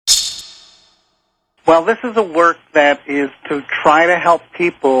Well, this is a work that is to try to help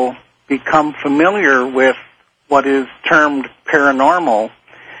people become familiar with what is termed paranormal.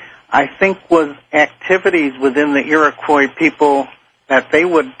 I think was activities within the Iroquois people that they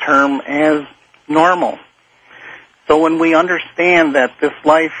would term as normal. So when we understand that this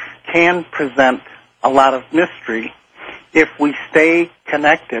life can present a lot of mystery, if we stay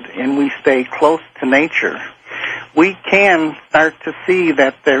connected and we stay close to nature, we can start to see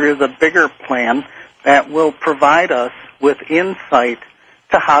that there is a bigger plan that will provide us with insight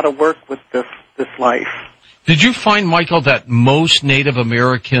to how to work with this life. Did you find, Michael, that most Native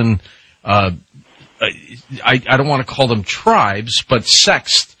American, I don't want to call them tribes, but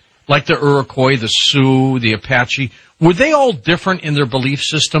sects, like the Iroquois, the Sioux, the Apache, were they all different in their belief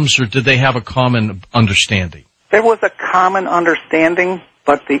systems, or did they have a common understanding? There was a common understanding,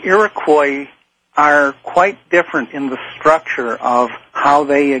 but the Iroquois are quite different in the structure of how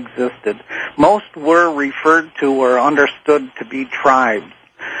they existed. Most were referred to or understood to be tribes.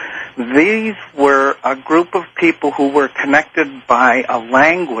 These were a group of people who were connected by a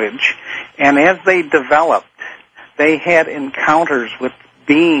language, and as they developed, they had encounters with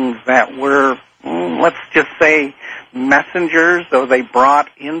beings that were, let's just say, messengers, or they brought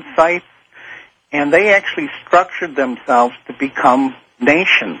insights, and they actually structured themselves to become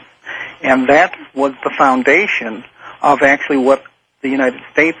nations. And that was the foundation of actually what the United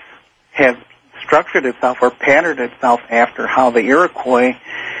States has structured itself or patterned itself after, how the Iroquois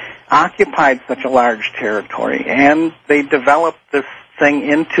occupied such a large territory. And they developed this thing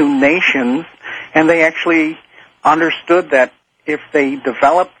into nations, and they actually understood that if they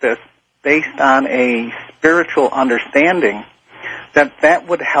developed this based on a spiritual understanding, that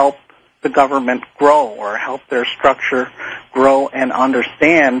would help the government grow or help their structure grow and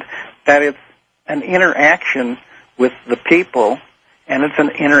understand that it's an interaction with the people and it's an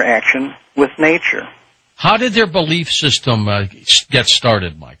interaction with nature. How did their belief system get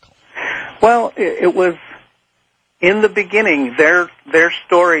started, Michael? Well, it was in the beginning. Their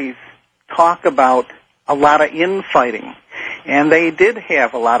stories talk about a lot of infighting, and they did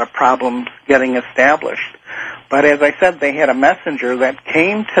have a lot of problems getting established. But as I said, they had a messenger that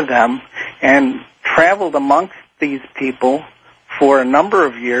came to them and traveled amongst these people for a number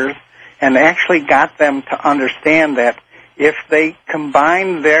of years and actually got them to understand that if they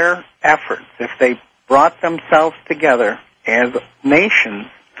combined their efforts, if they brought themselves together as nations,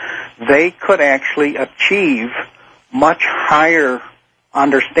 they could actually achieve much higher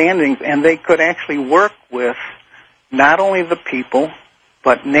understandings, and they could actually work with not only the people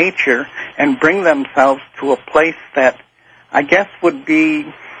but nature and bring themselves to a place that I guess would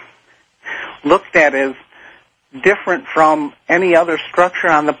be looked at as different from any other structure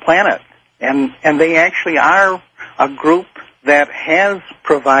on the planet. And they actually are a group that has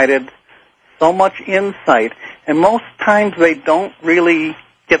provided so much insight, and most times they don't really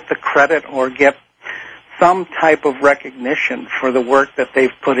get the credit or get some type of recognition for the work that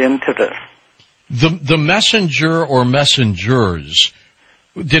they've put into this. The messenger or messengers,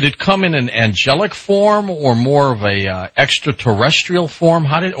 did it come in an angelic form or more of a extraterrestrial form?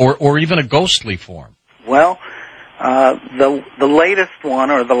 Or even a ghostly form? Well, the latest one,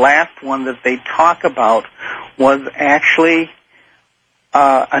 or the last one that they talk about, was actually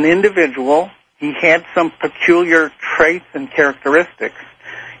an individual. He had some peculiar traits and characteristics.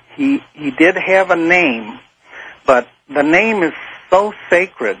 He did have a name, but the name is so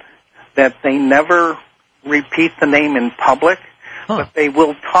sacred that they never repeat the name in public, but they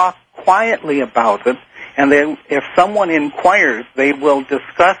will talk quietly about it, and then if someone inquires, they will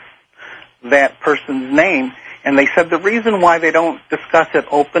discuss that person's name. And they said the reason why they don't discuss it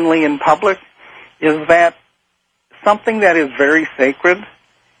openly in public is that something that is very sacred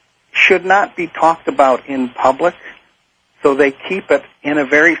should not be talked about in public, so they keep it in a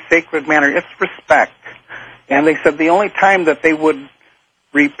very sacred manner. It's respect. And they said the only time that they would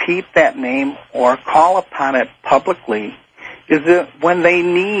repeat that name or call upon it publicly is when they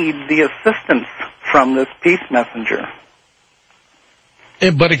need the assistance from this peace messenger.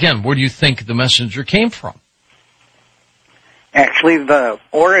 But again, where do you think the messenger came from? Actually, the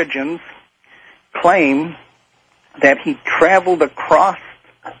origins claim that he traveled across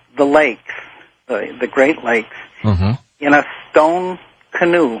the lakes, the Great Lakes, in a stone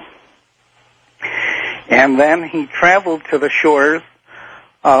canoe. And then he traveled to the shores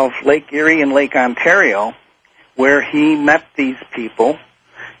of Lake Erie and Lake Ontario, where he met these people,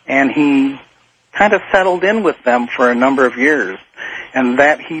 and he kind of settled in with them for a number of years, and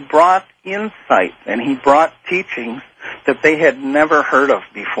that he brought insight and he brought teachings that they had never heard of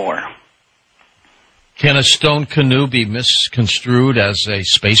before. Can a stone canoe be misconstrued as a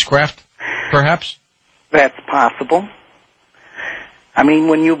spacecraft, perhaps? That's possible. I mean,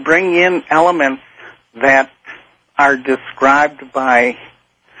 when you bring in elements that are described by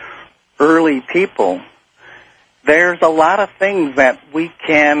early people, there's a lot of things that we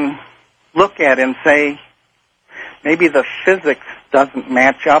can look at and say, maybe the physics doesn't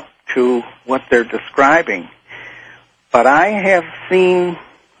match up to what they're describing. But I have seen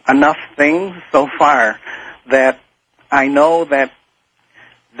enough things so far that I know that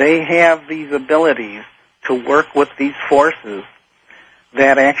they have these abilities to work with these forces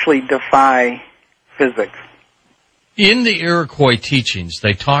that actually defy physics. In the Iroquois teachings,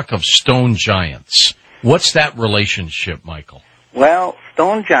 they talk of stone giants. What's that relationship, Michael? Well,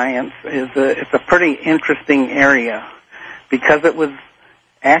 stone giants it's a pretty interesting area because it was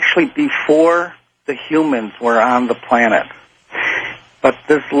actually before the humans were on the planet. But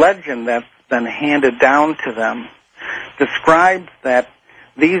this legend that's been handed down to them describes that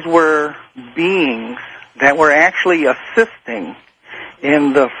these were beings that were actually assisting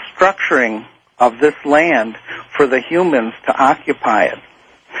in the structuring of this land for the humans to occupy it.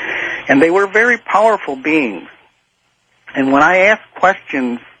 And they were very powerful beings. And when I asked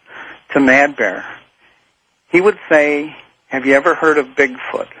questions to Mad Bear, he would say, "Have you ever heard of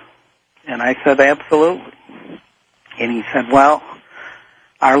Bigfoot?" And I said, "Absolutely." And he said, "Well,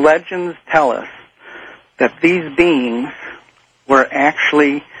 our legends tell us that these beings were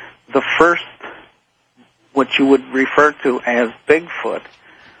actually the first, what you would refer to as Bigfoot.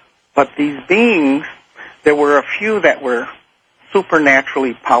 But these beings, there were a few that were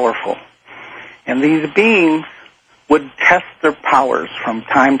supernaturally powerful. And these beings would test their powers from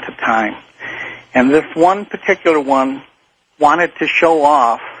time to time. And this one particular one wanted to show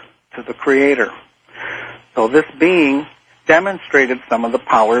off to the Creator. So this being demonstrated some of the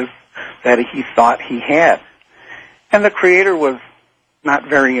powers that he thought he had. And the Creator was not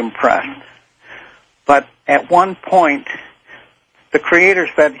very impressed. But at one point, the Creator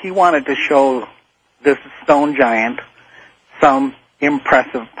said he wanted to show this stone giant some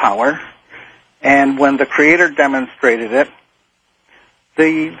impressive power. And when the Creator demonstrated it,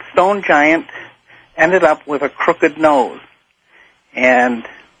 the stone giant ended up with a crooked nose. And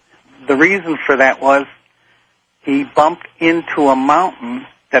the reason for that was he bumped into a mountain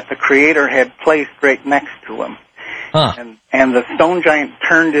that the Creator had placed right next to him. Huh. And the stone giant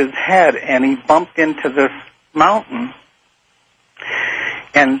turned his head and he bumped into this mountain.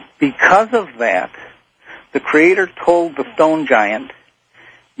 And because of that, the Creator told the stone giant,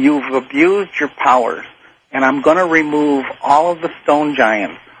 "You've abused your powers, and I'm going to remove all of the stone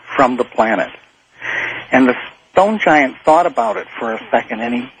giants from the planet." And the stone giant thought about it for a second,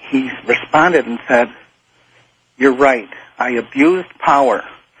 and he responded and said, "You're right, I abused power,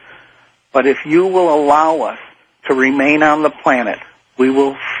 but if you will allow us to remain on the planet, we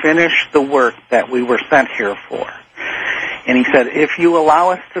will finish the work that we were sent here for." And he said, "If you allow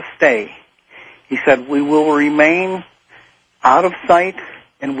us to stay," he said, "we will remain out of sight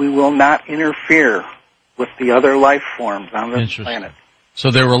and we will not interfere with the other life forms on this planet." So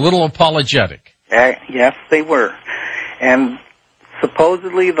they were a little apologetic. Yes, they were. And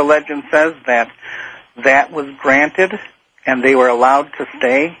supposedly the legend says that was granted and they were allowed to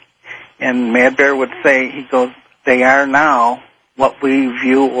stay. And Mad Bear would say, he goes, "They are now what we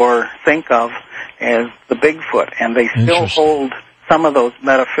view or think of as the Bigfoot, and they still hold some of those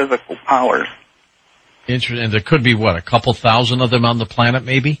metaphysical powers." Interesting. And there could be, what, a couple thousand of them on the planet,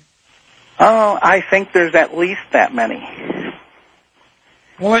 maybe? Oh, I think there's at least that many.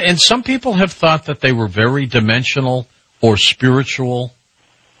 Well, and some people have thought that they were very dimensional or spiritual.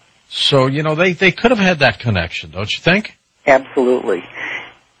 So, they could have had that connection, don't you think? Absolutely.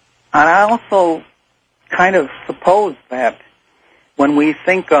 And I also kind of suppose that when we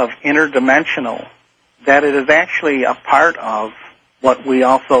think of interdimensional, that it is actually a part of what we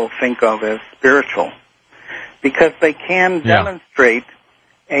also think of as spiritual. Because they can demonstrate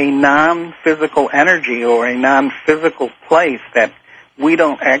a non-physical energy or a non-physical place that we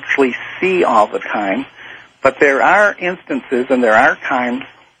don't actually see all the time. But there are instances and there are times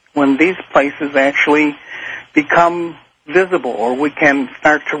when these places actually become visible, or we can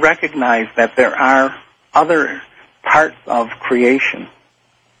start to recognize that there are other parts of creation.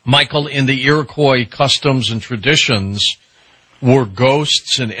 Michael, in the Iroquois customs and traditions, were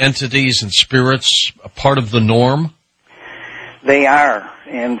ghosts and entities and spirits a part of the norm? They are.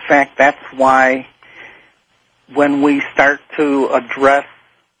 In fact, that's why when we start to address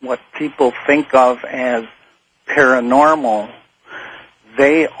what people think of as paranormal,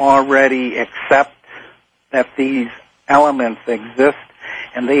 they already accept that these elements exist,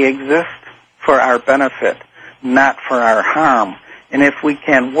 and they exist for our benefit, not for our harm. And if we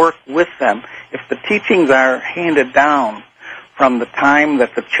can work with them if the teachings are handed down from the time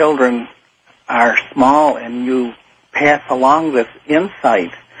that the children are small and you pass along this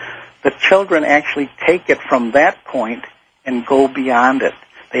insight, the children actually take it from that point and go beyond it.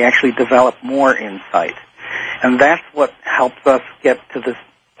 They actually develop more insight. And that's what helps us get to this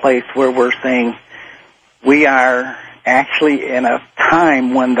place where we're saying we are actually in a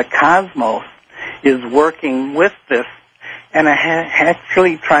time when the cosmos is working with this and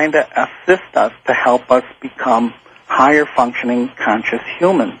actually trying to assist us to help us become higher functioning conscious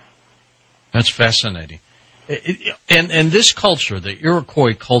humans. That's fascinating. And this culture, the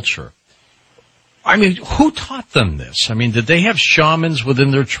Iroquois culture, I mean, who taught them this? I mean, did they have shamans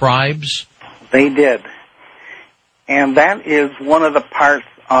within their tribes? They did. And that is one of the parts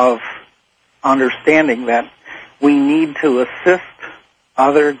of understanding that we need to assist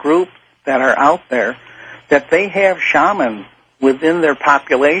other groups that are out there, that they have shamans within their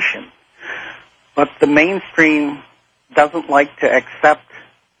population. But the mainstream doesn't like to accept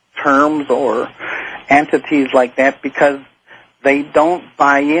terms or entities like that because they don't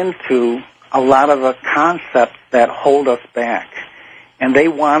buy into a lot of the concepts that hold us back. And they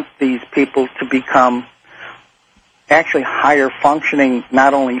want these people to become actually higher functioning,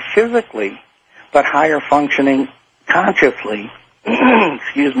 not only physically, but higher functioning consciously.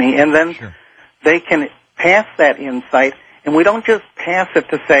 Excuse me. And then they can pass that insight, and we don't just pass it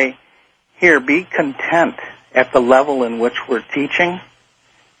to say, here, be content at the level in which we're teaching.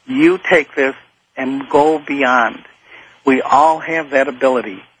 You take this and go beyond. We all have that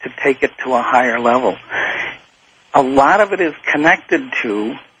ability to take it to a higher level. A lot of it is connected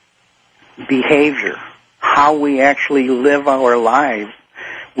to behavior. How we actually live our lives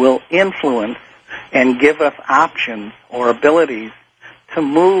will influence and give us options or abilities to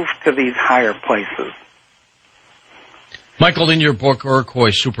move to these higher places. Michael, in your book,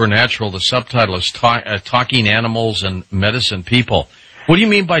 Iroquois Supernatural, the subtitle is Talking Animals and Medicine People. What do you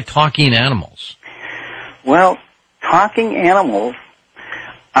mean by talking animals? Well, talking animals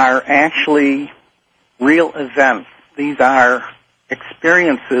are actually real events. These are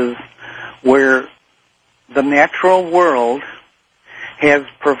experiences where the natural world has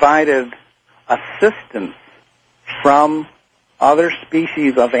provided assistance from other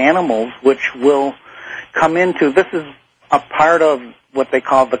species of animals which will come into, this is a part of what they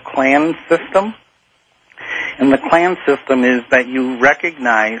call the clan system. And the clan system is that you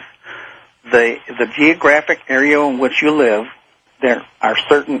recognize the geographic area in which you live. There are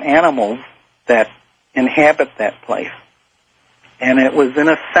certain animals that inhabit that place. And it was, in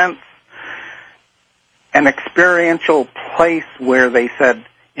a sense, an experiential place where they said,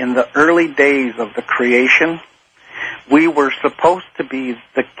 in the early days of the creation, we were supposed to be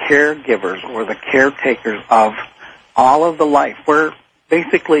the caregivers or the caretakers of all of the life. We're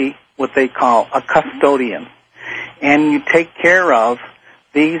basically what they call a custodian. And you take care of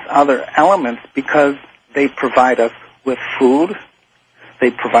these other elements because they provide us with food,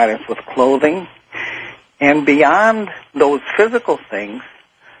 they provide us with clothing, and beyond those physical things,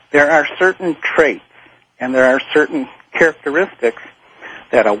 there are certain traits and there are certain characteristics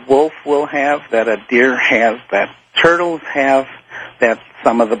that a wolf will have, that a deer has, that turtles have, that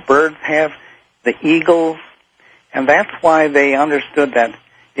some of the birds have, the eagles. And that's why they understood that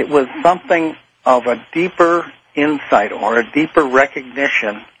it was something of a deeper insight or a deeper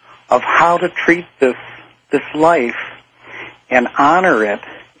recognition of how to treat this life and honor it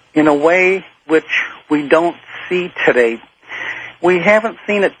in a way which we don't see today. We haven't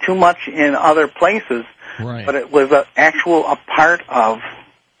seen it too much in other places, right, but it was a part of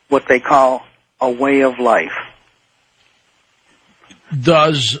what they call a way of life.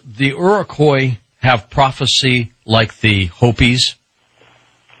 Does the Iroquois have prophecy like the Hopis?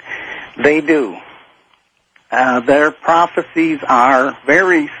 They do. Their prophecies are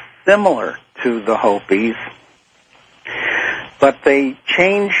very similar to the Hopis, but they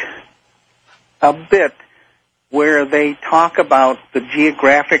change a bit where they talk about the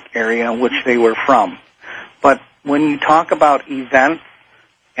geographic area in which they were from. But when you talk about events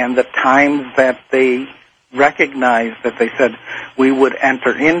and the times that they recognized that they said we would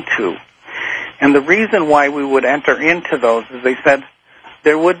enter into, and the reason why we would enter into those is they said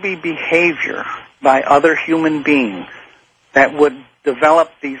there would be behavior by other human beings that would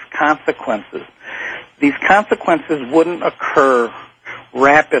develop these consequences. These consequences wouldn't occur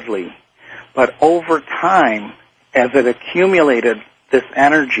rapidly, but over time, as it accumulated this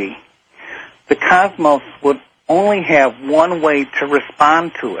energy, the cosmos would only have one way to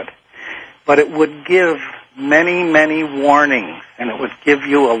respond to it, but it would give many, many warnings, and it would give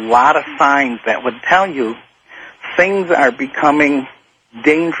you a lot of signs that would tell you things are becoming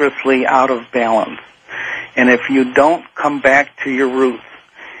dangerously out of balance. And if you don't come back to your roots,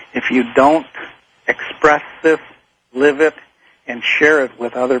 if you don't express this, live it, and share it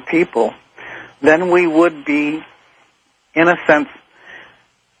with other people, then we would be, in a sense,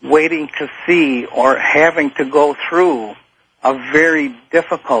 waiting to see or having to go through a very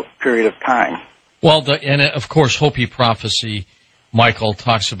difficult period of time. Well, and of course, Hopi prophecy, Michael,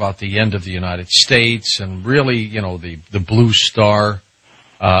 talks about the end of the United States and really, you know, the blue star.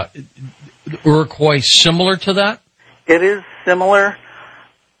 Iroquois similar to that? It is similar.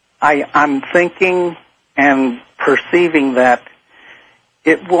 I'm thinking and perceiving that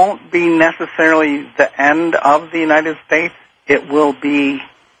it won't be necessarily the end of the United States. It will be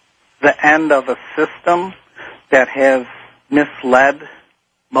the end of a system that has misled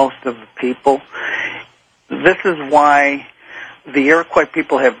most of the people. This is why the Iroquois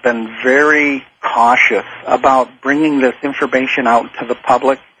people have been very cautious about bringing this information out to the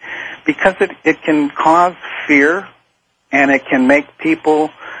public, because it can cause fear, and it can make people,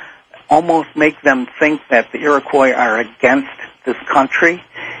 almost make them think that the Iroquois are against this country,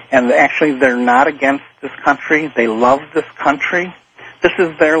 and actually they're not against this country. They love this country. This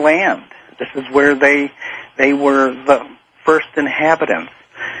is their land. This is where they were the first inhabitants.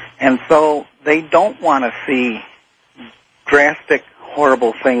 And so they don't want to see drastic,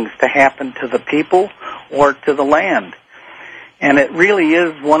 horrible things to happen to the people or to the land. And it really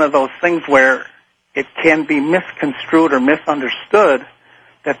is one of those things where it can be misconstrued or misunderstood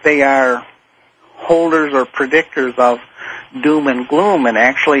that they are holders or predictors of doom and gloom, and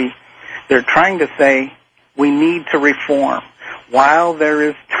actually they're trying to say we need to reform. While there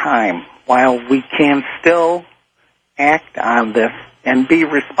is time, while we can still act on this and be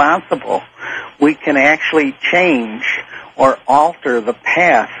responsible, we can actually change or alter the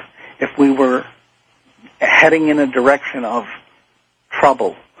path if we were heading in a direction of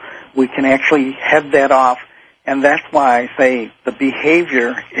trouble. We can actually head that off, and that's why I say the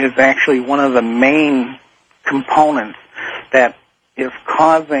behavior is actually one of the main components that is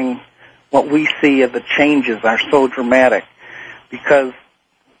causing what we see as the changes are so dramatic. Because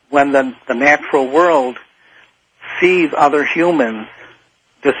when the natural world sees other humans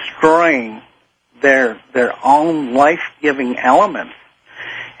destroying their own life-giving elements,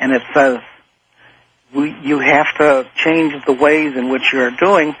 and it says, you have to change the ways in which you're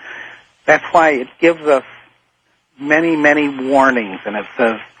doing, that's why it gives us many, many warnings. And it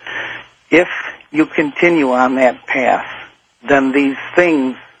says, if you continue on that path, then these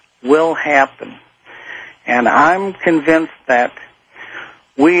things will happen. And I'm convinced that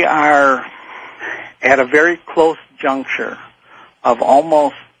we are at a very close juncture of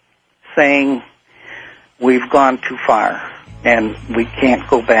almost saying we've gone too far and we can't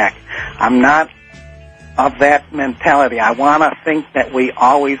go back. I'm not of that mentality. I want to think that we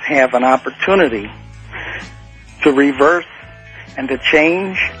always have an opportunity to reverse and to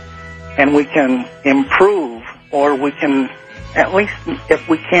change, and we can improve, or we can, at least if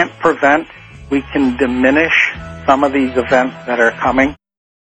we can't prevent, we can diminish some of these events that are coming.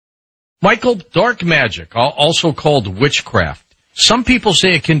 Michael, dark magic, also called witchcraft. Some people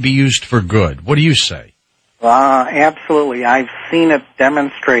say it can be used for good. What do you say? Absolutely. I've seen it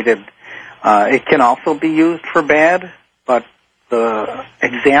demonstrated. It can also be used for bad, but the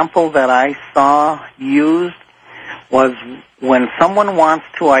example that I saw used was when someone wants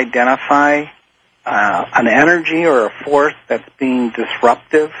to identify an energy or a force that's being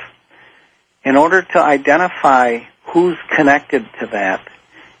disruptive. In order to identify who's connected to that,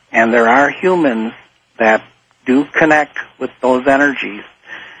 and there are humans that do connect with those energies.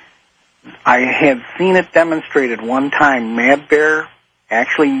 I had seen it demonstrated one time. Mad Bear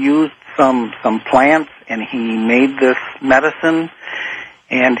actually used some plants, and he made this medicine,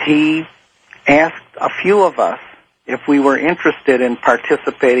 and he asked a few of us if we were interested in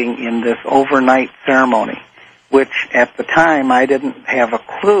participating in this overnight ceremony, which at the time I didn't have a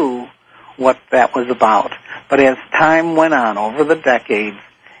clue what that was about. But as time went on over the decades,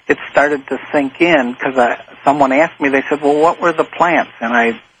 it started to sink in, because someone asked me, they said, well, what were the plants? And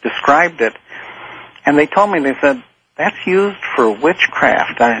I described it, and they told me, they said, that's used for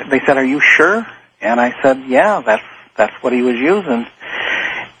witchcraft. They said, are you sure? And I said, yeah, that's what he was using.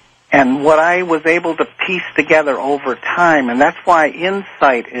 And what I was able to piece together over time, and that's why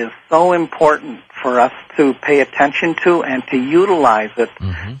insight is so important for us to pay attention to and to utilize it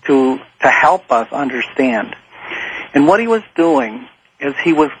to help us understand. And what he was doing is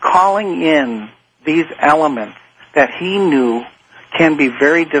he was calling in these elements that he knew can be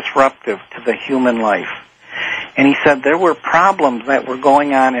very disruptive to the human life. And he said there were problems that were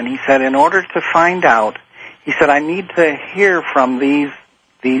going on, and he said in order to find out, he said I need to hear from these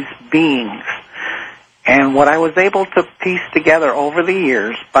beings. And what I was able to piece together over the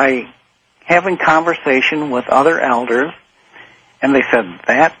years by having conversation with other elders, and they said,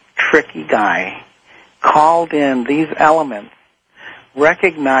 that tricky guy called in these elements,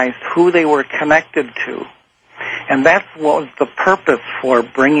 recognized who they were connected to, and that's what was the purpose for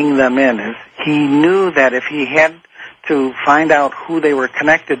bringing them in, is he knew that if he had to find out who they were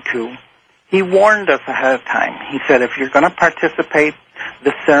connected to, he warned us ahead of time. He said, if you're going to participate,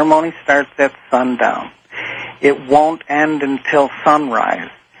 the ceremony starts at sundown. It won't end until sunrise.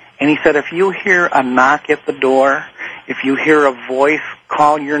 And he said, if you hear a knock at the door, if you hear a voice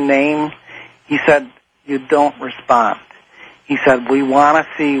call your name, he said, you don't respond. He said, we want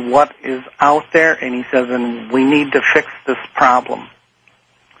to see what is out there, and he says, and we need to fix this problem.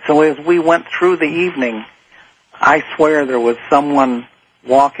 So as we went through the evening, I swear there was someone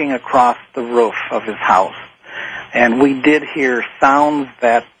walking across the roof of his house. And we did hear sounds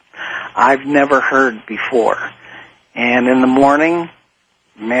that I've never heard before. And in the morning,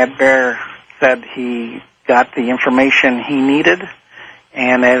 Mad Bear said he got the information he needed.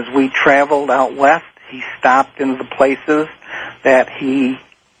 And as we traveled out west, he stopped in the places that he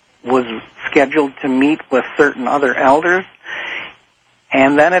was scheduled to meet with certain other elders.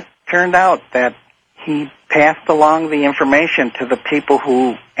 And then it turned out that he passed along the information to the people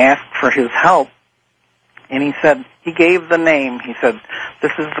who asked for his help. And he said, he gave the name. He said,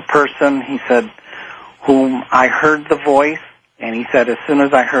 this is the person, he said, whom I heard the voice. And he said, as soon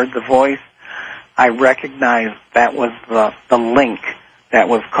as I heard the voice, I recognized that was the link that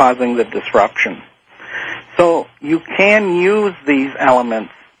was causing the disruption. So you can use these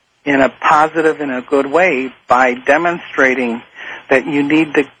elements in a positive and a good way by demonstrating that you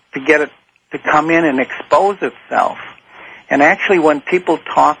need to get it to come in and expose itself. And actually when people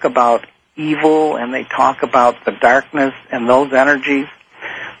talk about evil and they talk about the darkness and those energies,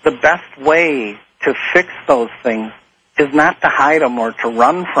 the best way to fix those things is not to hide them or to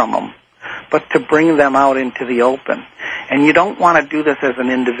run from them, but to bring them out into the open. And you don't want to do this as an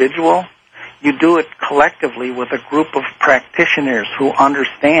individual. You do it collectively with a group of practitioners who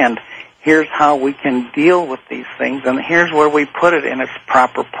understand here's how we can deal with these things, and here's where we put it in its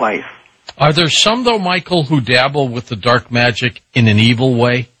proper place. Are there some, though, Michael, who dabble with the dark magic in an evil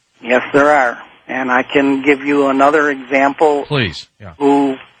way? Yes, there are. And I can give you another example. Please. Yeah.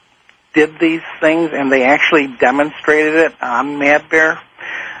 Who did these things, and they actually demonstrated it on Mad Bear.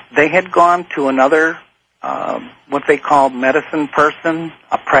 They had gone to another, what they call medicine person,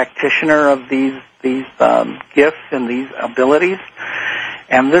 a practitioner of these gifts and these abilities.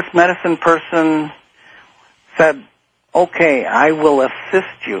 And this medicine person said, okay, I will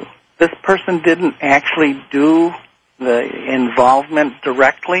assist you. This person didn't actually do the involvement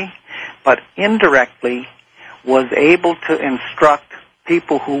directly, but indirectly was able to instruct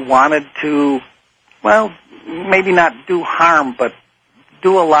people who wanted to, well, maybe not do harm, but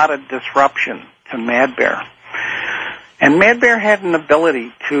do a lot of disruption to Mad Bear. And Mad Bear had an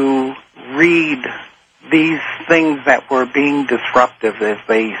ability to read these things that were being disruptive as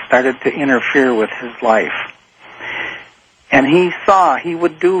they started to interfere with his life. And he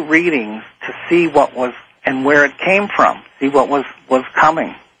would do readings to see what was and where it came from, see what was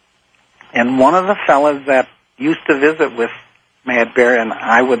coming. And one of the fellas that used to visit with Mad Bear, and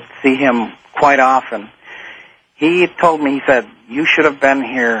I would see him quite often, he told me, he said, you should have been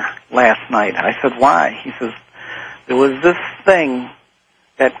here last night. I said, why? He says, there was this thing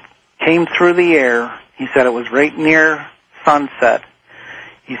that came through the air. He said it was right near sunset.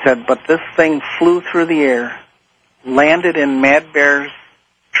 He said, but this thing flew through the air, landed in Mad Bear's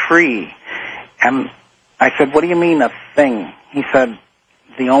tree. And I said, what do you mean a thing? He said,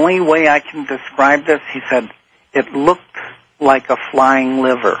 the only way I can describe this, he said, it looked like a flying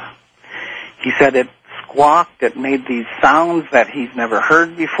liver. He said it squawked, it made these sounds that he's never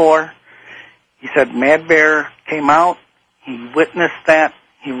heard before. He said Mad Bear came out, he witnessed that,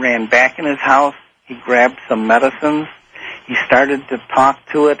 he ran back in his house, he grabbed some medicines, he started to talk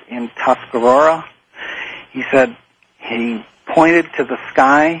to it in Tuscarora. He said he pointed to the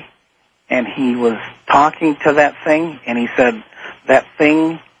sky and he was talking to that thing, and he said that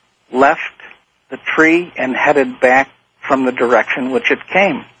thing left the tree and headed back from the direction which it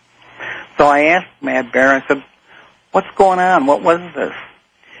came. So I asked Mad Bear, I said, what's going on? What was this?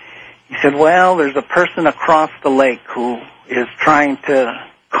 He said, well, there's a person across the lake who is trying to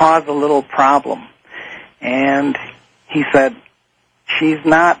cause a little problem. And he said, she's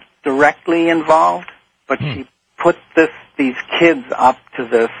not directly involved, but she put these kids up to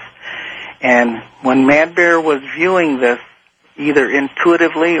this. And when Mad Bear was viewing this, either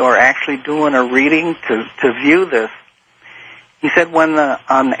intuitively or actually doing a reading to view this, He said when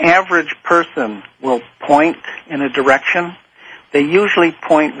an average person will point in a direction, they usually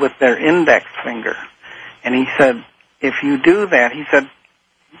point with their index finger. And he said, if you do that, he said,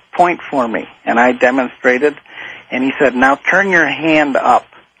 point for me. And I demonstrated. And he said, now turn your hand up.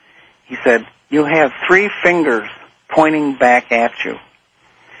 He said, you have 3 fingers pointing back at you.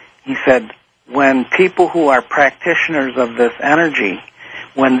 He said, when people who are practitioners of this energy,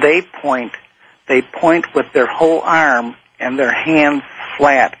 when they point with their whole arm and their hands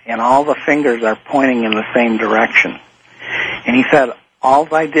flat, and all the fingers are pointing in the same direction. And he said,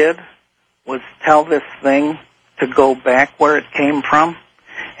 all I did was tell this thing to go back where it came from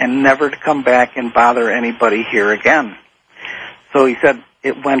and never to come back and bother anybody here again. So he said,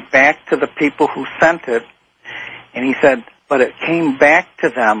 it went back to the people who sent it, and he said, but it came back to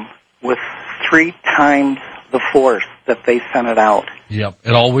them with 3 times the force that they sent it out. Yep,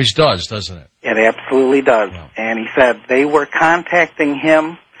 it always does, doesn't it? It absolutely does. Yeah. And he said they were contacting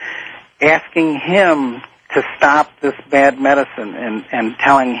him, asking him to stop this bad medicine and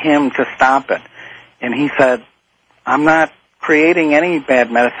telling him to stop it. And he said, I'm not creating any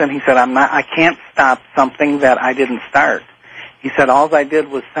bad medicine. He said, I can't stop something that I didn't start. He said, all I did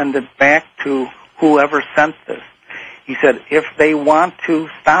was send it back to whoever sent this. He said, if they want to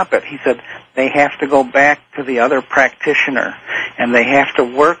stop it, he said, they have to go back to the other practitioner, and they have to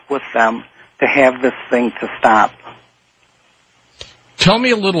work with them to have this thing to stop. Tell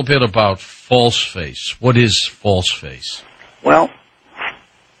me a little bit about false face. What is false face? Well,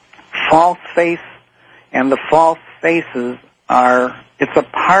 false face and the false faces it's a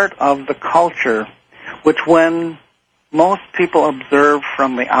part of the culture which when most people observe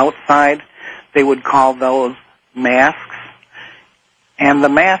from the outside, they would call those masks. And the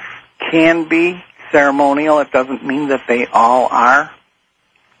masks can be ceremonial. It doesn't mean that they all are.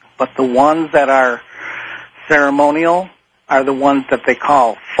 But the ones that are ceremonial are the ones that they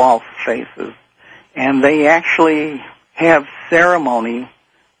call false faces. And they actually have ceremony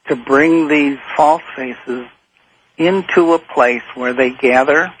to bring these false faces into a place where they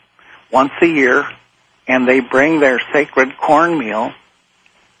gather once a year, and they bring their sacred cornmeal,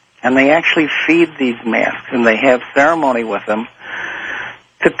 and they actually feed these masks, and they have ceremony with them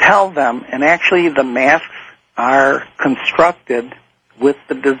to tell them. And actually the masks are constructed with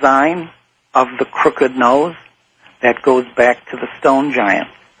the design of the crooked nose that goes back to the stone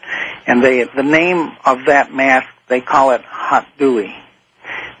giants. And the name of that mask, they call it Hot Dewey.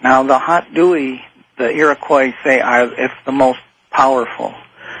 Now the Hot Dewey, the Iroquois say, it's the most powerful.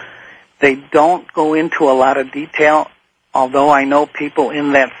 They don't go into a lot of detail, although I know people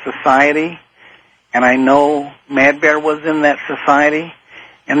in that society, and I know Mad Bear was in that society.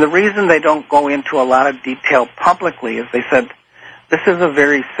 And the reason they don't go into a lot of detail publicly is they said, this is a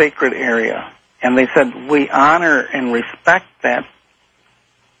very sacred area. And they said, we honor and respect that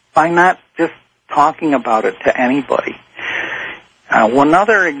by not just talking about it to anybody. One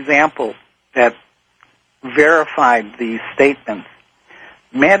other example that verified these statements,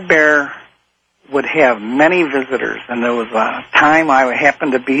 Mad Bear would have many visitors, and there was a time I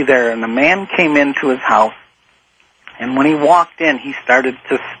happened to be there, and a man came into his house, and when he walked in, he started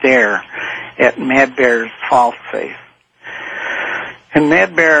to stare at Mad Bear's false face. And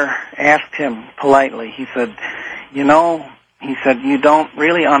Mad Bear asked him politely, he said, you don't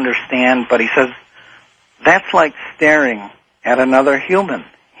really understand, but he says, that's like staring at another human.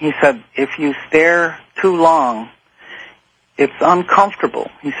 He said, if you stare too long, it's uncomfortable.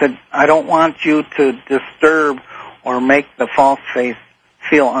 He said, I don't want you to disturb or make the false face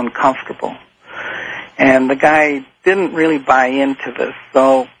feel uncomfortable. And the guy didn't really buy into this,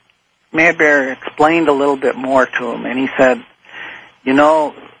 so Mad Bear explained a little bit more to him, and he said,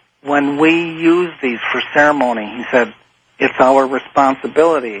 when we use these for ceremony, he said, it's our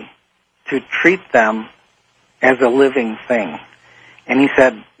responsibility to treat them as a living thing. And he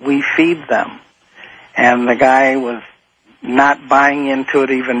said, we feed them. And the guy was not buying into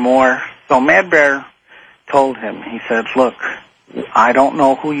it even more. So Mad Bear told him, he said, look, I don't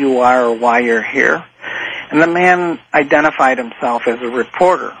know who you are or why you're here. And the man identified himself as a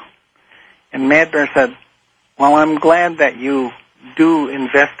reporter. And Mad Bear said, well, I'm glad that you do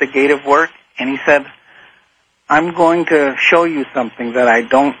investigative work. And he said, I'm going to show you something that I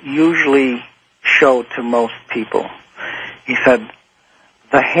don't usually show to most people. He said,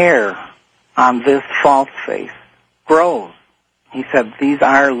 the hair on this false face grows. He said, these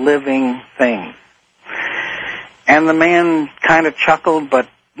are living things. And the man kind of chuckled, but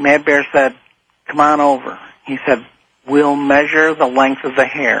Mad Bear said, come on over. He said, we'll measure the length of the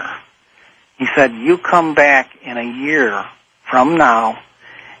hair. He said, you come back in a year from now,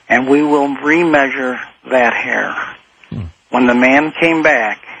 and we will remeasure that hair. When the man came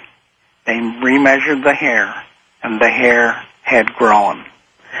back, they remeasured the hair, and the hair had grown.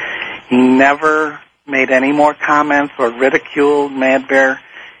 He never made any more comments or ridiculed Mad Bear.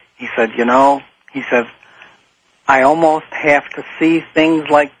 He said, he says, I almost have to see things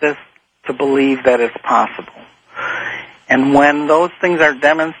like this to believe that it's possible. And when those things are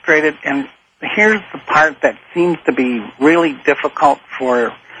demonstrated, and here's the part that seems to be really difficult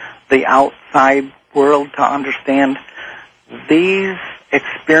for the outside world to understand, these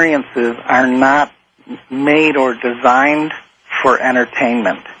experiences are not made or designed for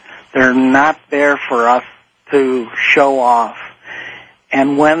entertainment. They're not there for us to show off.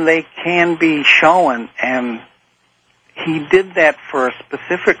 And when they can be shown, and he did that for a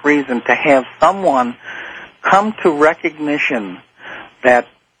specific reason, to have someone come to recognition that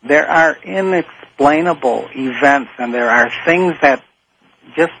there are inexplainable events and there are things that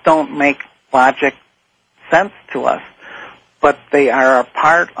just don't make logic sense to us, but they are a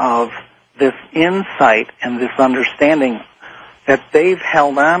part of this insight and this understanding that they've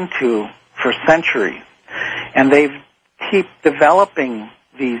held on to for centuries. And they keep developing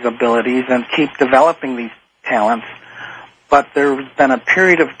these abilities and keep developing these talents, but there's been a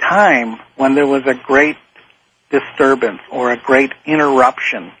period of time when there was a great disturbance or a great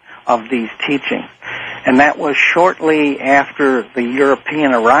interruption of these teachings. And that was shortly after the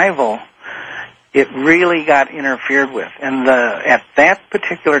European arrival. It really got interfered with. And at that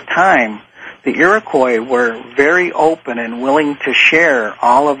particular time, the Iroquois were very open and willing to share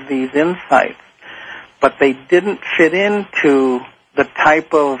all of these insights, but they didn't fit into the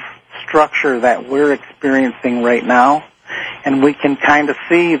type of structure that we're experiencing right now. And we can kind of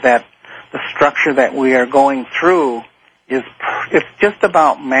see that the structure that we are going through it's just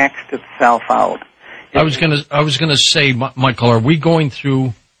about maxed itself out. I was gonna say, Michael, are we going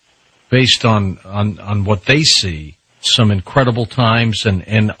through, based on what they see, some incredible times,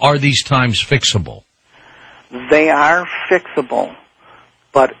 and are these times fixable? They are fixable,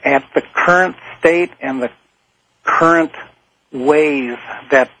 but at the current state and the current ways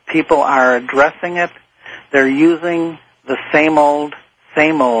that people are addressing it, they're using the same old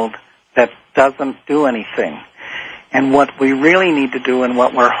that doesn't do anything. And what we really need to do, and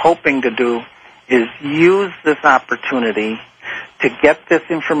what we're hoping to do, is use this opportunity to get this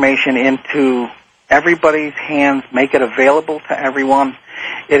information into everybody's hands, make it available to everyone.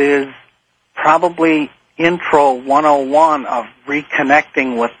 It is probably intro 101 of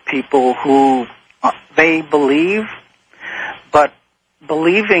reconnecting with people who they believe, but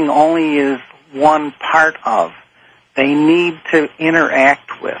believing only is one part of. They need to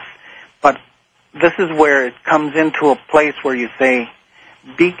interact with. But this is where it comes into a place where you say,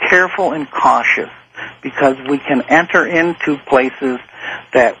 be careful and cautious, because we can enter into places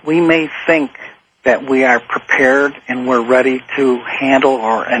that we may think that we are prepared and we're ready to handle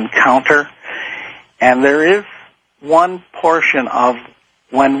or encounter. And there is one portion of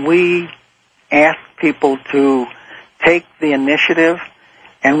when we ask people to take the initiative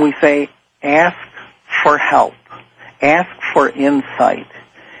and we say, ask for help, ask for insight,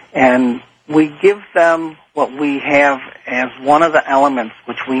 and we give them what we have as one of the elements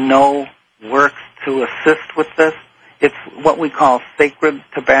which we know works to assist with this. It's what we call sacred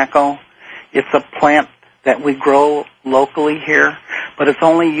tobacco. It's a plant that we grow locally here, but it's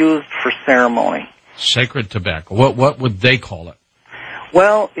only used for ceremony. Sacred tobacco. What would they call it?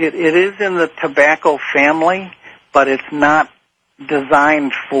 Well, it is in the tobacco family, but it's not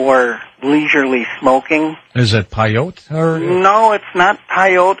designed for leisurely smoking. Is it peyote? No, it's not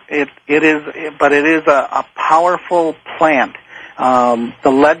peyote. It is a powerful plant.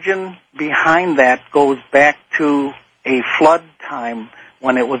 The legend behind that goes back to a flood time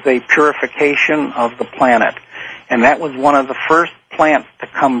when it was a purification of the planet. And that was one of the first plants to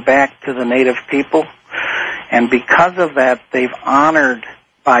come back to the native people. And because of that, they've honored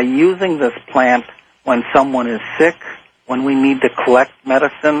by using this plant when someone is sick, when we need to collect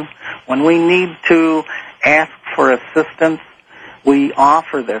medicine, when we need to ask for assistance. We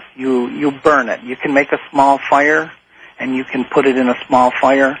offer this. You burn it. You can make a small fire, and you can put it in a small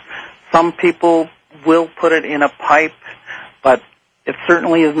fire. Some people will put it in a pipe, but it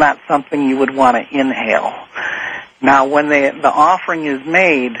certainly is not something you would want to inhale. Now, when the offering is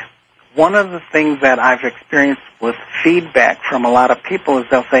made, one of the things that I've experienced with feedback from a lot of people is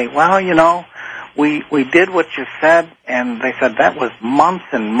they'll say, well, we did what you said, and they said that was months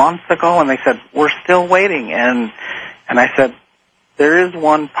and months ago, and they said, we're still waiting. And I said, there is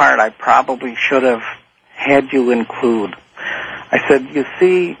one part I probably should have had you include. I said, you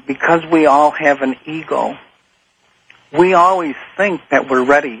see, because we all have an ego, we always think that we're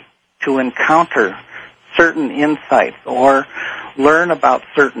ready to encounter certain insights or learn about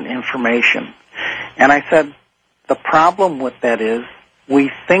certain information. And I said, the problem with that is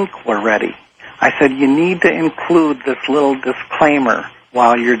we think we're ready. I said, you need to include this little disclaimer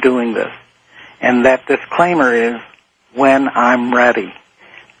while you're doing this. And that disclaimer is, when I'm ready.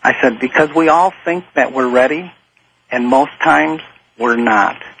 I said, because we all think that we're ready, and most times we're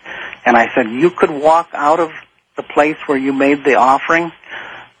not. And I said, you could walk out of the place where you made the offering,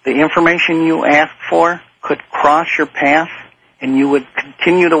 the information you asked for could cross your path, and you would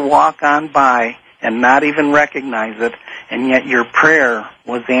continue to walk on by and not even recognize it, and yet your prayer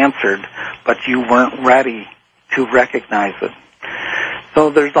was answered, but you weren't ready to recognize it. So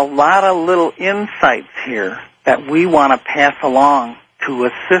there's a lot of little insights here that we want to pass along to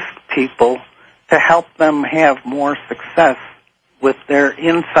assist people to help them have more success with their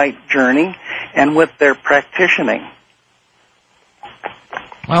insight journey and with their practicing.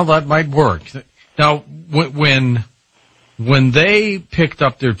 Well, that might work. Now, when they picked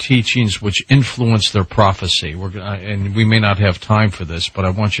up their teachings, which influenced their prophecy, and we may not have time for this, but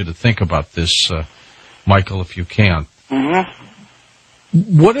I want you to think about this, Michael, if you can.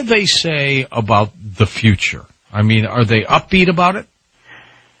 Mm-hmm. What do they say about the future? I mean, are they upbeat about it?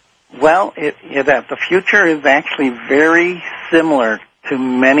 Well, the future is actually very similar to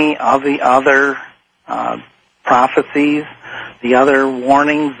many of the other prophecies, the other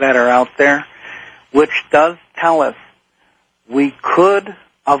warnings that are out there, which does tell us we could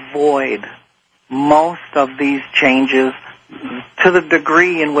avoid most of these changes to the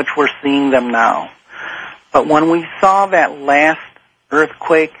degree in which we're seeing them now. But when we saw that last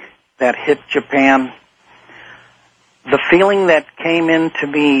earthquake that hit Japan, the feeling that came into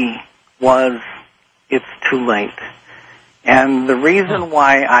me was, it's too late. And the reason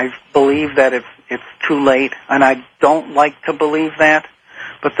why I believe that it's too late, and I don't like to believe that,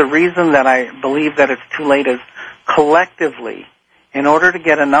 but the reason that I believe that it's too late is collectively, in order to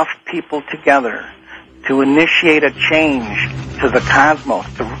get enough people together to initiate a change to the cosmos,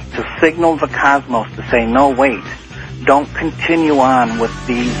 to signal the cosmos to say, no, wait, don't continue on with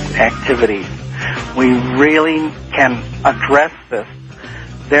these activities. We really can address this.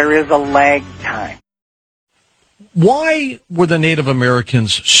 There is a lag time. Why were the Native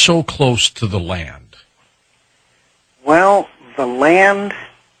Americans so close to the land? Well, the land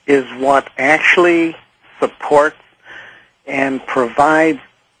is what actually supports and provides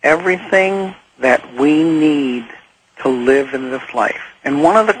everything that we need to live in this life. And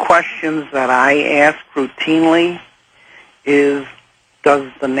one of the questions that I ask routinely is,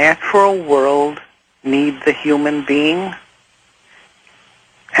 does the natural world need the human being?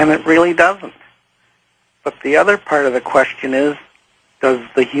 And it really doesn't. But the other part of the question is, does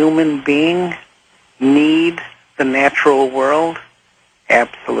the human being need the natural world?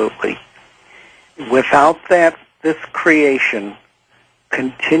 Absolutely. Without that, this creation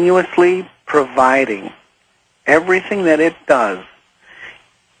continuously providing everything that it does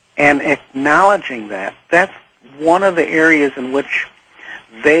and acknowledging that, that's one of the areas in which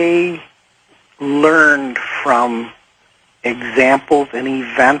they learned from examples and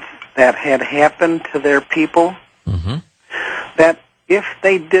events that had happened to their people, that if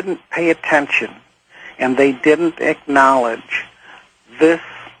they didn't pay attention and they didn't acknowledge this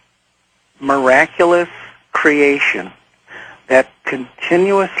miraculous creation that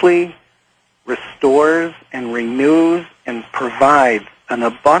continuously restores and renews and provides an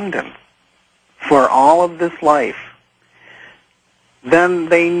abundance for all of this life, then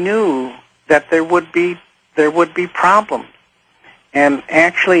they knew that there would be problems. And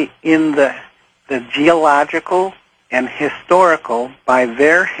actually in the geological and historical, by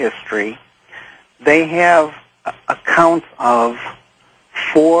their history, they have accounts of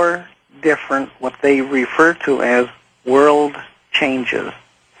 4 different, what they refer to as world changes.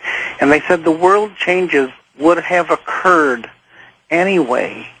 And they said the world changes would have occurred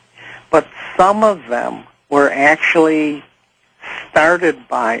anyway, but some of them were actually started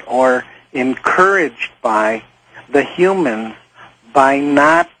by or encouraged by the humans by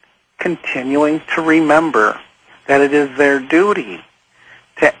not continuing to remember that it is their duty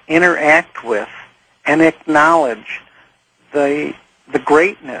to interact with and acknowledge the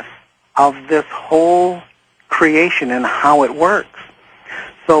greatness of this whole creation and how it works.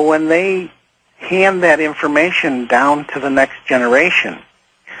 So when they hand that information down to the next generation,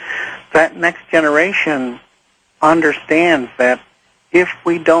 that next generation understands that if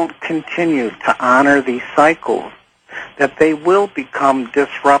we don't continue to honor these cycles, that they will become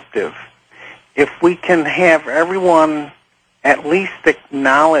disruptive. If we can have everyone at least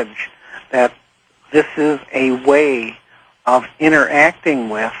acknowledge that this is a way of interacting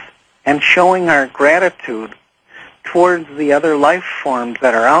with and showing our gratitude towards the other life forms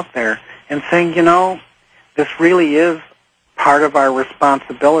that are out there and saying, this really is part of our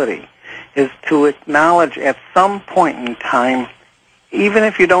responsibility, is to acknowledge at some point in time, even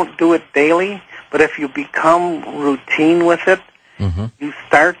if you don't do it daily, but if you become routine with it, you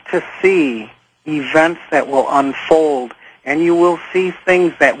start to see events that will unfold, and you will see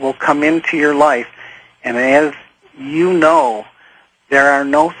things that will come into your life. And as you know, there are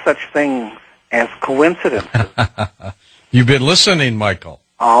no such things as coincidences. You've been listening, Michael.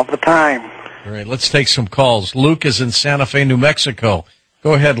 All the time. All right, let's take some calls. Luke is in Santa Fe, New Mexico.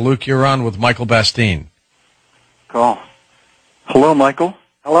 Go ahead, Luke. You're on with Michael Bastine. Call. Hello, Michael.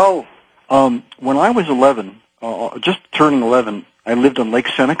 Hello. When I was 11, just turning 11, I lived on Lake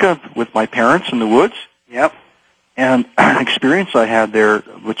Seneca with my parents in the woods. Yep. And an experience I had there,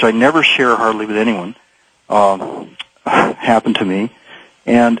 which I never share hardly with anyone, happened to me.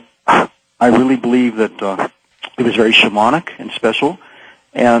 And I really believe that it was very shamanic and special.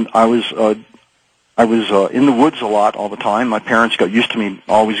 And I was in the woods a lot all the time. My parents got used to me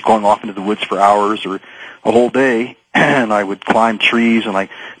always going off into the woods for hours or a whole day. And I would climb trees, and I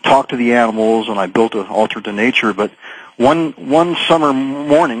talked to the animals, and I built an altar to nature. But one summer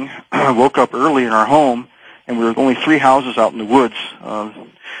morning, I woke up early in our home, and we were only 3 houses out in the woods.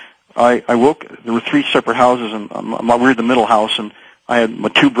 I woke. There were 3 separate houses, and we were in the middle house, and I had my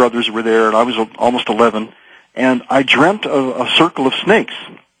 2 brothers were there, and I was almost 11. And I dreamt of a circle of snakes,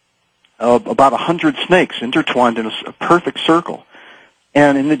 about 100 snakes intertwined in a perfect circle.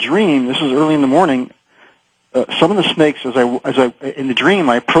 And in the dream, this was early in the morning. Some of the snakes, as I in the dream,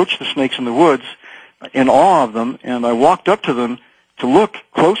 I approached the snakes in the woods, in awe of them, and I walked up to them to look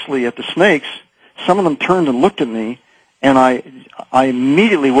closely at the snakes. Some of them turned and looked at me, and I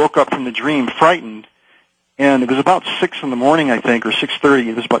immediately woke up from the dream, frightened. And it was about 6 in the morning, I think, or 6:30.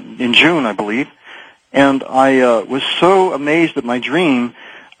 It was about in June, I believe. And I was so amazed at my dream.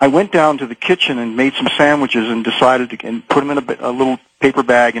 I went down to the kitchen and made some sandwiches and decided to and put them in a little paper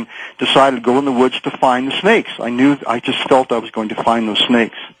bag and decided to go in the woods to find the snakes. I just felt I was going to find those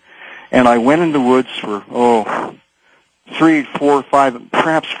snakes. And I went in the woods for, 3, 4, 5,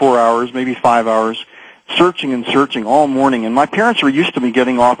 perhaps 4 hours, maybe 5 hours, searching and searching all morning. And my parents were used to me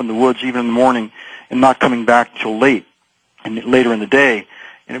getting off in the woods even in the morning and not coming back till late and later in the day.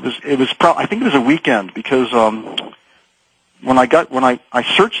 And I think it was a weekend because when I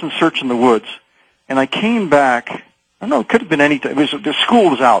searched and searched in the woods, and I came back. I don't know. It could have been any time. The school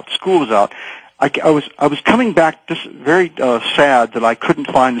was out. I was coming back just very sad that I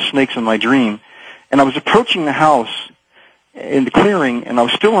couldn't find the snakes in my dream, and I was approaching the house in the clearing, and I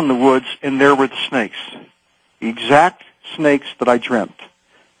was still in the woods, and there were the snakes, the exact snakes that I dreamt,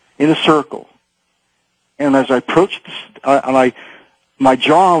 in a circle. And as I approached, my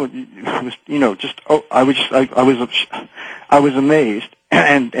jaw was, I was amazed,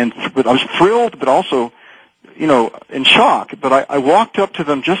 but I was thrilled, but also, in shock. But I walked up to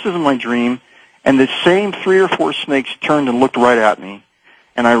them just as in my dream, and the same 3 or 4 snakes turned and looked right at me.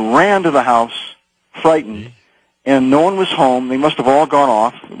 And I ran to the house, frightened, and no one was home. They must have all gone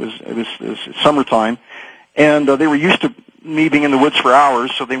off. It was summertime, and they were used to me being in the woods for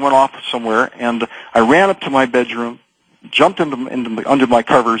hours, so they went off somewhere. And I ran up to my bedroom, jumped under my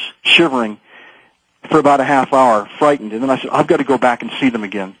covers, shivering, for about a half hour, frightened. And then I said, I've got to go back and see them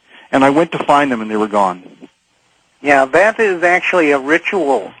again. And I went to find them, and they were gone. Yeah, that is actually a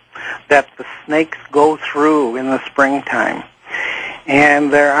ritual that the snakes go through in the springtime.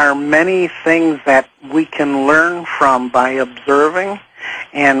 And there are many things that we can learn from by observing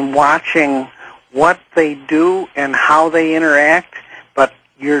and watching what they do and how they interact. But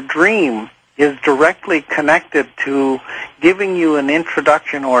your dream is directly connected to giving you an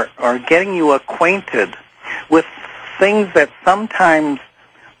introduction or getting you acquainted with things that sometimes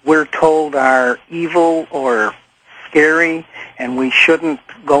we're told are evil or scary and we shouldn't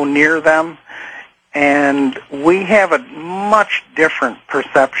go near them. And we have a much different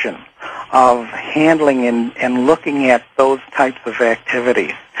perception of handling and looking at those types of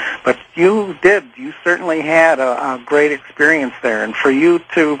activities. But you certainly had a great experience there. And for you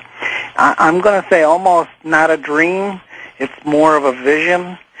to, I'm going to say almost not a dream, it's more of a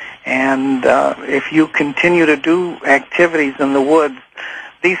vision. And if you continue to do activities in the woods,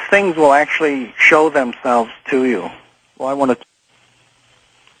 these things will actually show themselves to you. Well, I want to...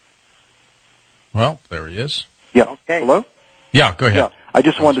 Well, there he is. Yeah. Okay. Hello? Yeah, go ahead. Yeah. I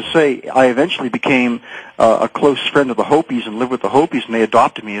just wanted to say I eventually became a close friend of the Hopis and lived with the Hopis, and they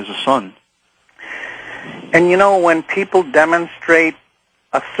adopted me as a son. And when people demonstrate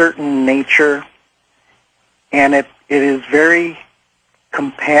a certain nature, and it is very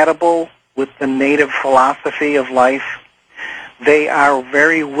compatible with the native philosophy of life. They are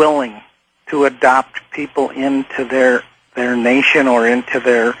very willing to adopt people into their nation or into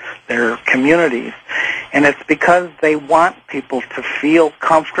their communities. And it's because they want people to feel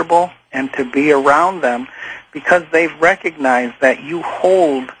comfortable and to be around them, because they've recognized that you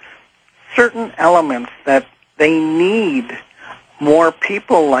hold certain elements that they need more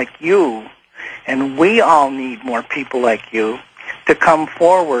people like you, and we all need more people like you to come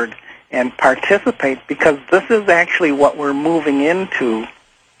forward and participate, because this is actually what we're moving into,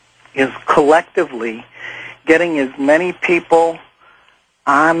 is collectively getting as many people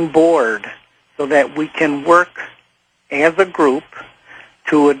on board so that we can work as a group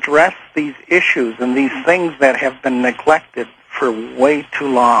to address these issues and these things that have been neglected for way too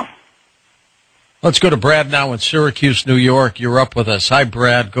long. Let's go to Brad now in Syracuse, New York. You're up with us. Hi,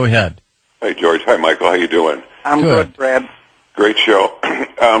 Brad. Go ahead. Hey, George. Hi, Michael. How you doing? I'm good, Brad. Great show.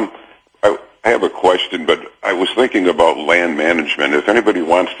 I have a question, but I was thinking about land management. If anybody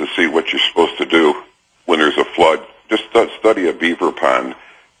wants to see what you're supposed to do when there's a flood, just study a beaver pond,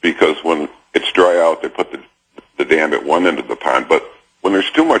 because when it's dry out, they put the dam at one end of the pond, but when there's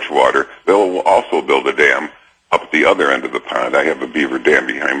too much water, they'll also build a dam up at the other end of the pond. I have a beaver dam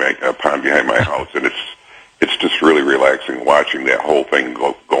pond behind my house, and it's just really relaxing watching that whole thing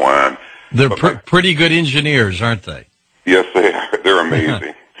go on. They're pretty good engineers, aren't they? Yes, they are. They're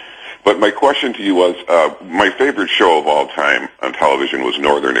amazing. But my question to you was, my favorite show of all time on television was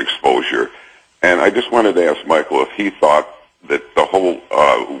Northern Exposure, and I just wanted to ask Michael if he thought that the whole,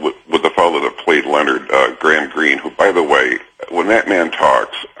 with the fellow that played Leonard, Graham Greene, who, by the way, when that man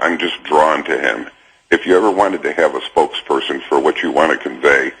talks, I'm just drawn to him. If you ever wanted to have a spokesperson for what you want to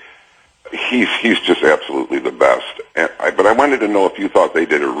convey, he's just absolutely the best. But I wanted to know if you thought they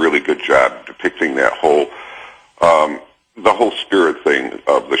did a really good job depicting that whole, the whole spirit thing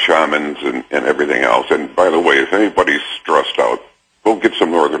of the shamans and everything else. And by the way, if anybody's stressed out, go get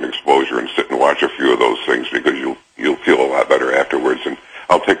some Northern Exposure and sit and watch a few of those things, because you'll feel a lot better afterwards. And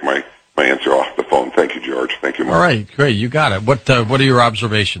I'll take my answer off the phone. Thank you, George. Thank you, Mark. All right, great. You got it. What are your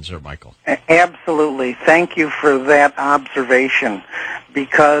observations there, Michael? Absolutely. Thank you for that observation,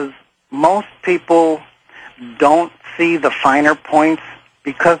 because most people don't see the finer points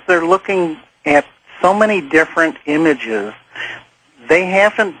because they're looking at so many different images. They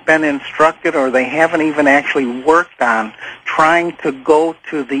haven't been instructed, or they haven't even actually worked on trying to go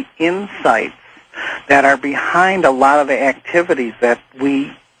to the insights that are behind a lot of the activities that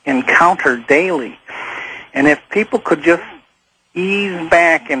we encounter daily. And if people could just ease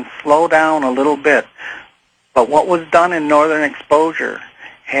back and slow down a little bit. But what was done in Northern Exposure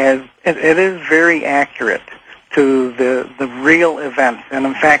it is very accurate to the real events. And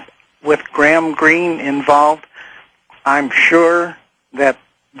in fact, with Graham Greene involved, I'm sure that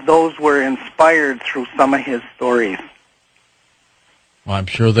those were inspired through some of his stories. Well, I'm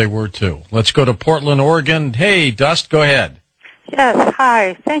sure they were too. Let's go to Portland, Oregon. Hey, Dust, go ahead. Yes,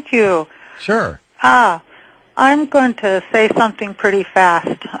 hi. Thank you. Sure. I'm going to say something pretty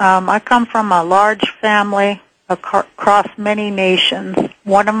fast. I come from a large family across many nations.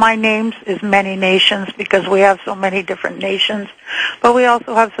 One of my names is Many Nations because we have so many different nations, but we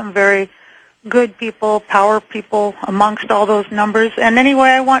also have some very good people, power people amongst all those numbers. And anyway,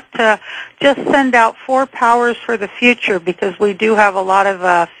 I want to just send out 4 powers for the future, because we do have a lot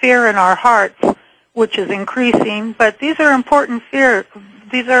of fear in our hearts, which is increasing. But these are important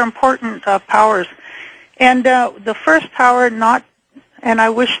powers. And the first power, and I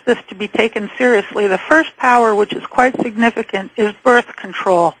wish this to be taken seriously, the first power, which is quite significant, is birth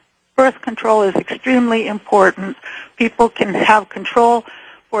control. Birth control is extremely important. People can have control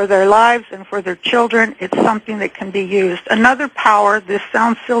for their lives and for their children. It's something that can be used. Another power, this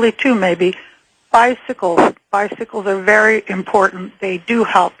sounds silly too maybe, bicycles. Bicycles are very important. They do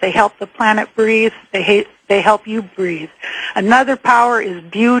help. They help the planet breathe. They help you breathe. Another power is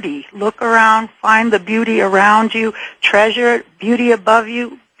beauty. Look around, find the beauty around you, treasure it, beauty above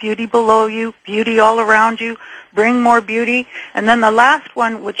you, beauty below you, beauty all around you. Bring more beauty. And then the last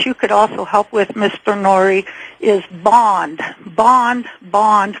one, which you could also help with, Mr. Norrie, is bond.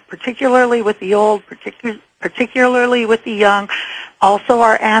 Bond, particularly with the old, particularly with the young. Also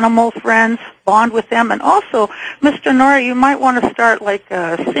our animal friends, bond with them. And also, Mr. Norrie, you might want to start like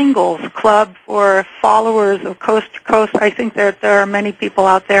a singles club for followers of Coast to Coast. I think that there are many people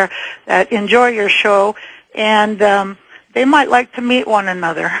out there that enjoy your show, and they might like to meet one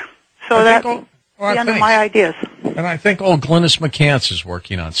another. So that's the end of my ideas. And I think old Glynis McCants is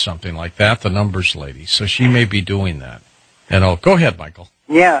working on something like that, the numbers lady. So she may be doing that. And go ahead, Michael.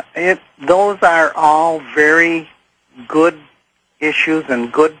 Yeah, those are all very good issues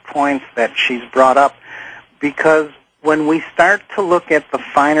and good points that she's brought up, because when we start to look at the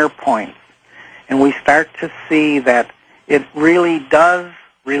finer points and we start to see that it really does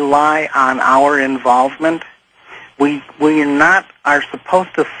rely on our involvement, we are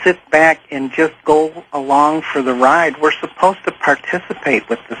supposed to sit back and just go along for the ride. We're supposed to participate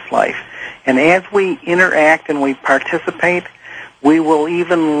with this life. And as we interact and we participate, we will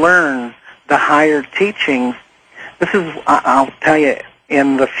even learn the higher teachings. I'll tell you,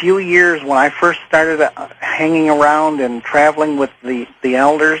 in the few years when I first started hanging around and traveling with the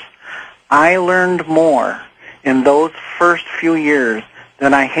elders, I learned more in those first few years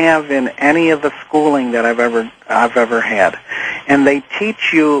than I have in any of the schooling that I've ever had. And they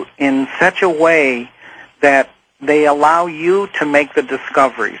teach you in such a way that they allow you to make the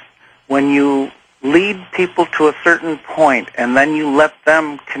discoveries. When you lead people to a certain point and then you let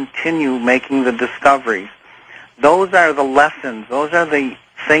them continue making the discoveries, those are the lessons. Those are the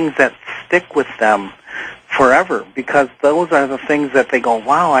things that stick with them forever, because those are the things that they go,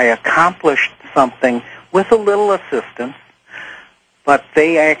 wow, I accomplished something with a little assistance, but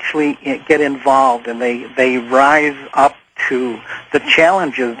they actually get involved and they rise up to the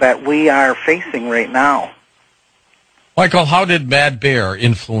challenges that we are facing right now. Michael, how did Mad Bear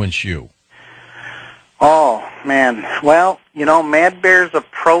influence you? Oh, man. Well, Mad Bear's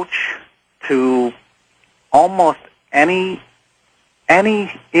approach to almost any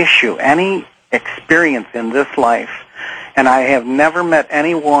issue, any experience in this life, and I have never met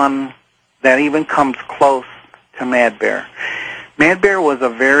anyone that even comes close to Mad Bear. Mad Bear was a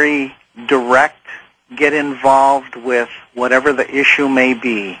very direct, get involved with whatever the issue may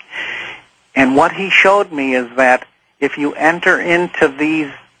be. And what he showed me is that if you enter into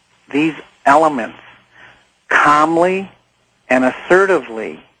these elements calmly and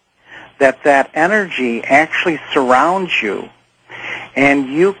assertively, that energy actually surrounds you, and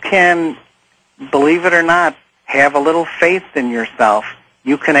you can, believe it or not, have a little faith in yourself.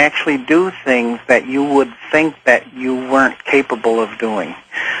 You can actually do things that you would think that you weren't capable of doing.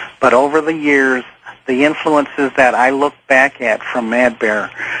 But over the years, the influences that I look back at from Mad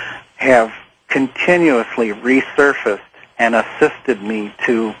Bear have continuously resurfaced and assisted me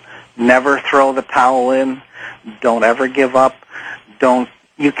to never throw the towel in, don't ever give up,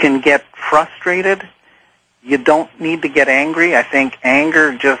 you can get frustrated. You don't need to get angry. I think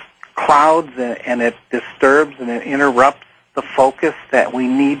anger just clouds and it disturbs and it interrupts the focus that we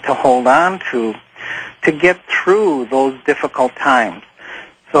need to hold on to get through those difficult times.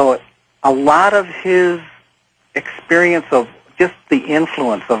 So a lot of his experience of just the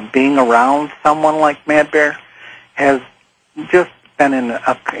influence of being around someone like Mad Bear has just been an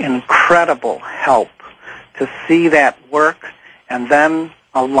incredible help to see that work and then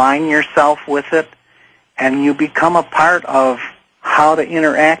align yourself with it, and you become a part of how to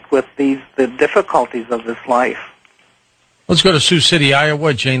interact with the difficulties of this life. Let's go to Sioux City,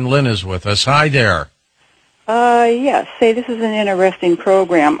 Iowa. Jane Lynn is with us. Hi there. Yes. Say, this is an interesting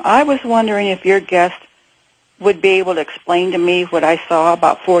program. I was wondering if your guest would be able to explain to me what I saw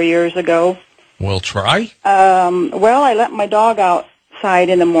about 4 years ago. We'll try. Well, I let my dog outside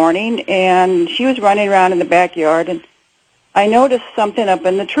in the morning, and she was running around in the backyard, and I noticed something up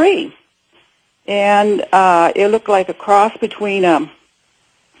in the tree. And it looked like a cross between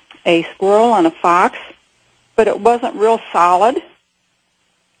a squirrel and a fox, but it wasn't real solid.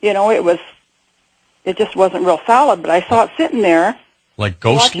 It just wasn't real solid, but I saw it sitting there. Like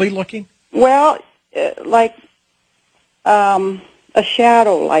ghostly looking? Well, like a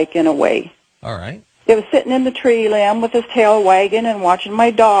shadow, like, in a way. All right. It was sitting in the tree limb with his tail wagging and watching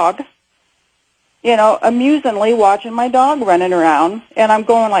my dog, amusingly watching my dog running around. And I'm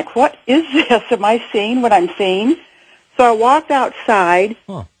going like, what is this? Am I seeing what I'm seeing? So I walked outside,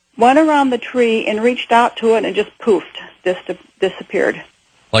 went around the tree, and reached out to it, and it just poofed, disappeared.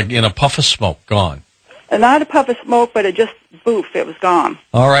 Like in a puff of smoke, gone. Not a puff of smoke, but it just boofed. It was gone.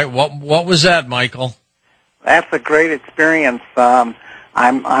 All right. What was that, Michael? That's a great experience.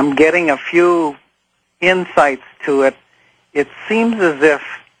 I'm getting a few insights to it. It seems as if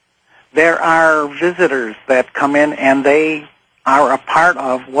there are visitors that come in, and they are a part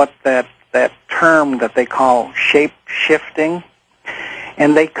of what that term that they call shape-shifting.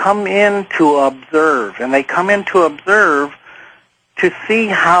 And they come in to observe, to see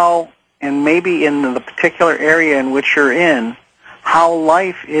how, and maybe in the particular area in which you're in, how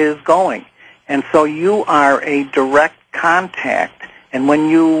life is going. And so you are a direct contact. And when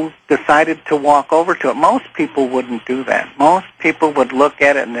you decided to walk over to it, most people wouldn't do that. Most people would look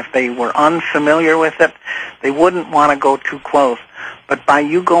at it, and if they were unfamiliar with it, they wouldn't want to go too close. But by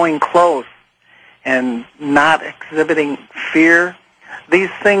you going close and not exhibiting fear, these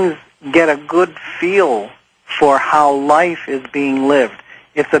things get a good feel for how life is being lived.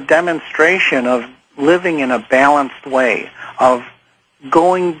 It's a demonstration of living in a balanced way, of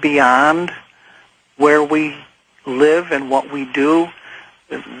going beyond where we live and what we do.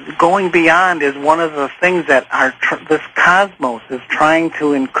 Going beyond is one of the things that this cosmos is trying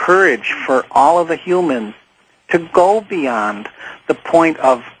to encourage for all of the humans, to go beyond the point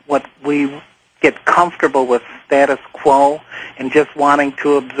of what we get comfortable with, status quo, and just wanting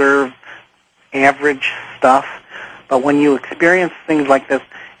to observe average stuff. But when you experience things like this,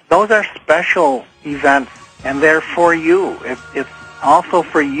 those are special events, and they're for you. It's also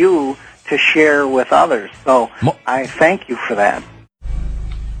for you to share with others. So I thank you for that.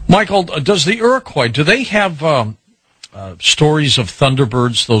 Michael, does the Iroquois, do they have stories of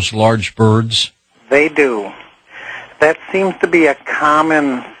thunderbirds, those large birds? They do. That seems to be a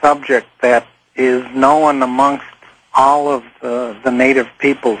common subject that is known amongst all of the native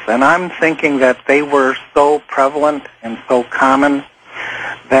peoples. And I'm thinking that they were so prevalent and so common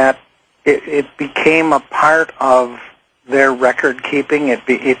that it became a part of their record keeping. It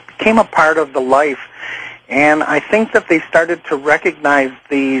became a part of the life. And I think that they started to recognize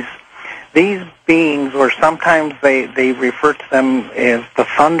these beings, or sometimes they refer to them as the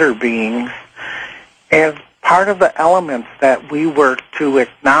thunder beings, as part of the elements that we were to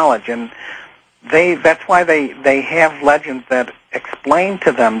acknowledge. And that's why they have legends that explain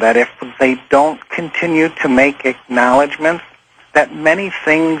to them that if they don't continue to make acknowledgments, that many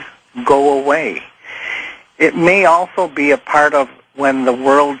things go away. It may also be a part of when the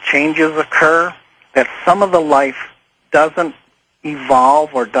world changes occur, that some of the life doesn't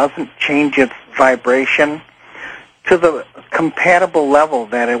evolve or doesn't change its vibration to the compatible level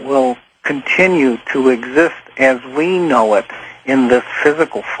that it will continue to exist as we know it in this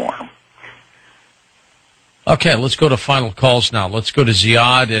physical form. Okay, let's go to final calls now. Let's go to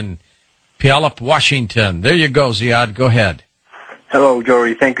Ziad in Puyallup, Washington. There you go, Ziad. Go ahead. Hello,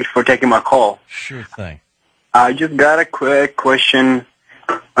 Jory. Thank you for taking my call. Sure thing. I just got a quick question.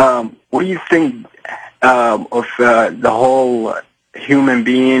 What do you think of the whole human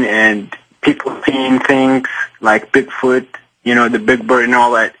being and people seeing things like Bigfoot, the Big Bird and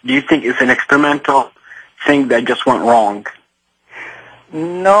all that? Do you think it's an experimental thing that just went wrong?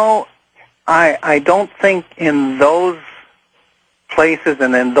 No, I don't think in those places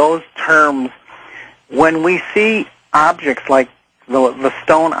and in those terms. When we see objects like the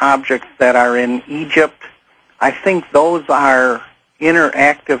stone objects that are in Egypt, I think those are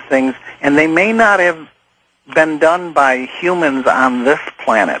interactive things, and they may not have been done by humans on this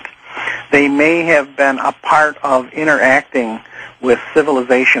planet. They may have been a part of interacting with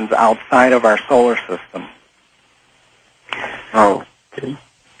civilizations outside of our solar system. Oh, okay.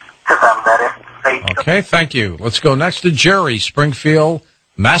 Okay, thank you. Let's go next to Jerry, Springfield,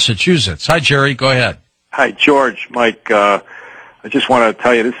 Massachusetts. Hi, Jerry. Go ahead. Hi, George. Mike, I just want to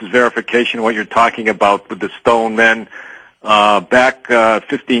tell you this is verification of what you're talking about with the stone men. Back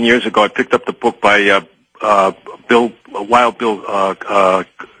 15 years ago, I picked up the book by Buffalo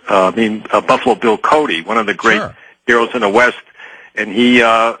Bill Cody, one of the great heroes in the West, and he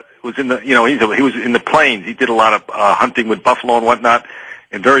was in the, he was in the plains. He did a lot of hunting with buffalo and whatnot,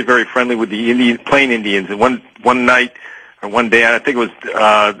 and very, very friendly with the plain Indians. And one night or one day, I think it was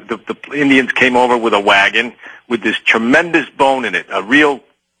the Indians came over with a wagon with this tremendous bone in it, a real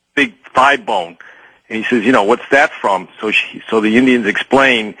big thigh bone. And he says, what's that from? So the Indians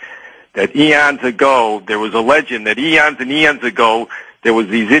explain that eons ago, there was a legend that eons and eons ago, there was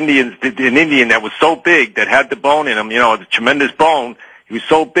an Indian that was so big that had the bone in him, the tremendous bone. He was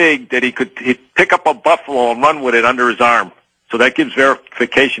so big that he'd pick up a buffalo and run with it under his arm. So that gives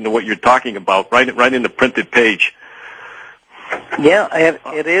verification to what you're talking about, right in the printed page. Yeah,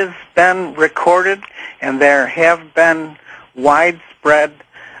 it has been recorded, and there have been widespread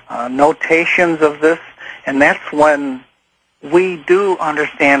notations of this, and that's when we do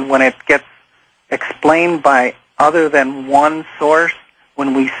understand when it gets explained by other than one source,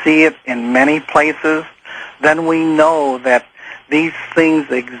 when we see it in many places, then we know that these things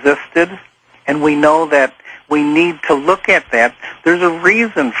existed, and we know that we need to look at that. There's a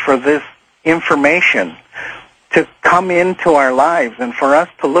reason for this information to come into our lives, and for us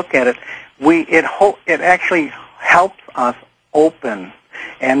to look at it. It actually helps us open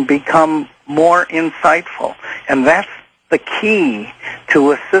and become more insightful, and that's the key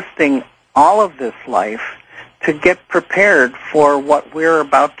to assisting all of this life to get prepared for what we're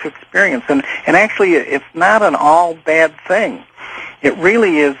about to experience. And actually, it's not an all bad thing. It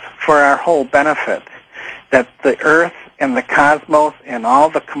really is for our whole benefit that the earth and the cosmos and all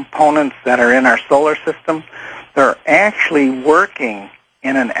the components that are in our solar system, they're actually working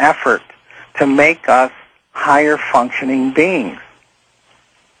in an effort to make us higher functioning beings.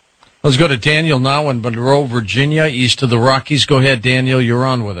 Let's go to Daniel now in Monroe, Virginia, east of the Rockies. Go ahead, Daniel. You're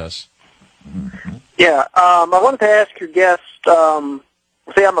on with us. Yeah, I wanted to ask your guest,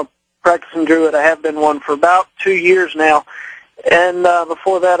 see, I'm a practicing druid. I have been one for about 2 years now. And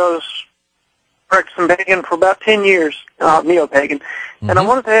before that, I was practicing pagan for about 10 years, neo-pagan. Mm-hmm. And I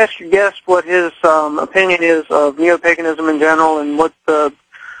wanted to ask your guest what his opinion is of neo-paganism in general and what the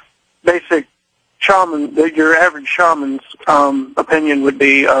basic shaman, your average shaman's opinion would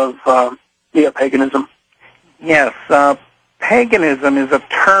be of neo-paganism. Yes, paganism is a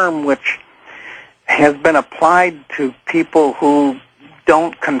term which has been applied to people who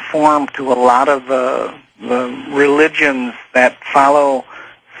don't conform to a lot of the religions that follow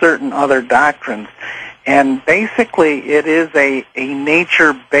certain other doctrines. And basically it is a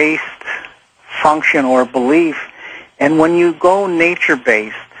nature-based function or belief. And when you go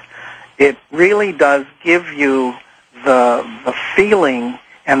nature-based, it really does give you the feeling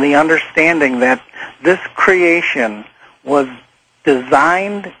and the understanding that this creation was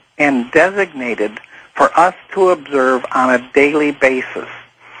designed and designated for us to observe on a daily basis.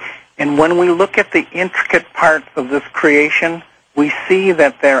 And when we look at the intricate parts of this creation, we see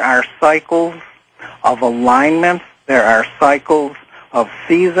that there are cycles of alignments, there are cycles of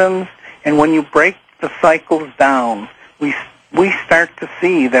seasons, and when you break the cycles down, we start to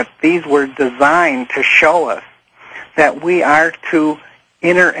see that these were designed to show us that we are to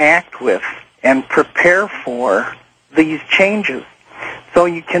interact with and prepare for these changes. So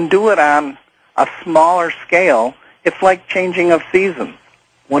you can do it on a smaller scale. It's like changing of seasons.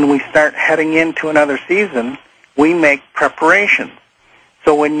 When we start heading into another season, we make preparations.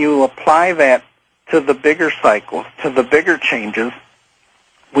 So when you apply that to the bigger cycles, to the bigger changes,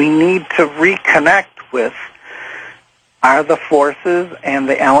 we need to reconnect with, are the forces and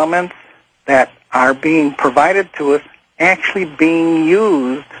the elements that are being provided to us actually being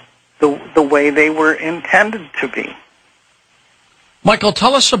used the way they were intended to be? Michael,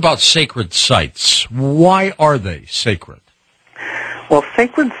 tell us about sacred sites. Why are they sacred? Well,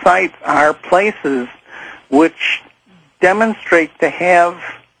 sacred sites are places which demonstrate to have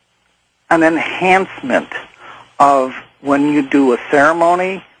an enhancement of when you do a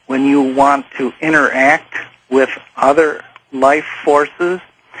ceremony, when you want to interact with other life forces.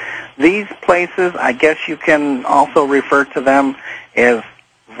 These places, I guess you can also refer to them as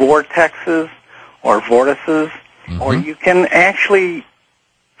vortexes or vortices, or you can actually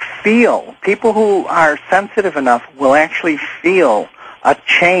feel, people who are sensitive enough will actually feel a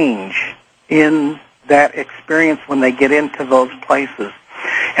change in that experience when they get into those places.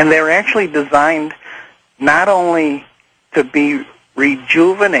 And they're actually designed not only to be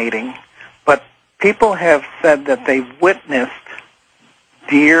rejuvenating, but people have said that they've witnessed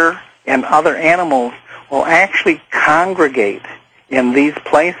deer and other animals will actually congregate in these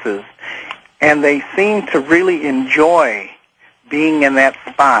places, and they seem to really enjoy being in that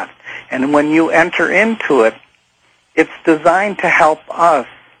spot. And when you enter into it, it's designed to help us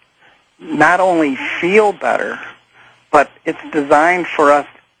not only feel better, but it's designed for us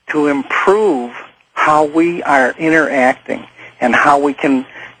to improve how we are interacting and how we can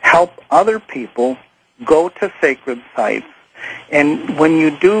help other people go to sacred sites. And when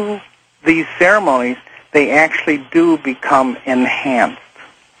you do these ceremonies, they actually do become enhanced.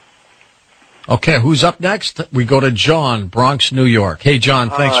 Okay, who's up next? We go to John, Bronx, New York. Hey, John,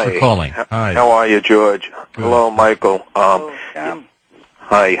 thanks for calling. Hi. How are you, George? Good. Hello, Michael. Hello, John.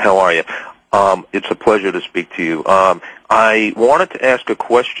 Hi, how are you? It's a pleasure to speak to you. I wanted to ask a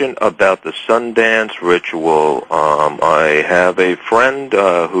question about the Sundance ritual. I have a friend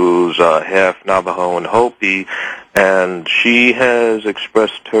who's half Navajo and Hopi, and she has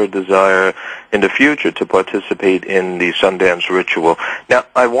expressed her desire in the future to participate in the Sundance ritual. Now,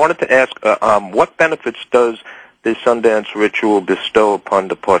 I wanted to ask, what benefits does the Sundance ritual bestow upon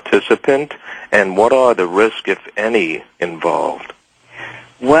the participant, and what are the risks, if any, involved?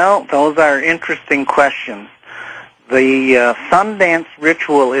 Well, those are interesting questions. The Sundance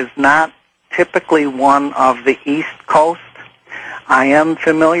ritual is not typically one of the East Coast. I am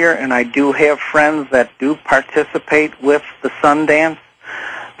familiar, and I do have friends that do participate with the Sundance.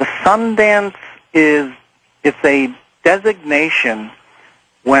 The Sundance it's a designation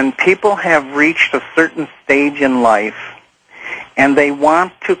when people have reached a certain stage in life and they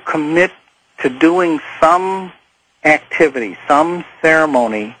want to commit to doing some activity, some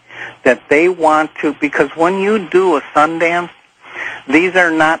ceremony that they want to, because when you do a Sundance, These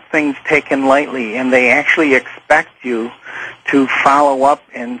are not things taken lightly, and they actually expect you to follow up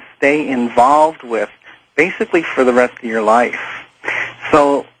and stay involved with basically for the rest of your life.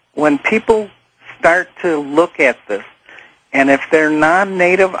 So when people start to look at this, and if they're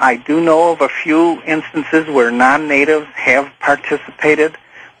non-native, I do know of a few instances where non-natives have participated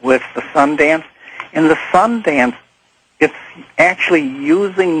with the sun dance. In the sun dance, it's actually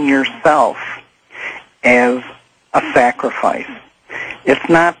using yourself as a sacrifice. It's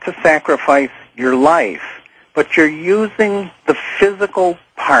not to sacrifice your life, but you're using the physical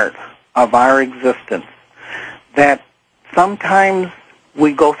part of our existence that sometimes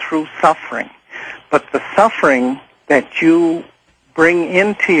we go through suffering. But the suffering that you bring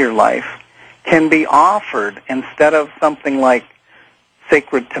into your life can be offered instead of something like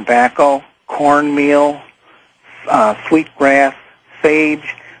sacred tobacco, cornmeal, sweetgrass,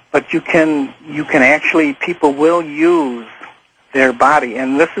 sage, but you can actually, people will use their body,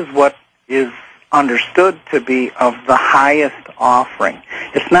 and this is what is understood to be of the highest offering.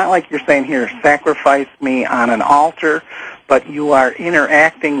 It's not like you're saying, here, sacrifice me on an altar, but you are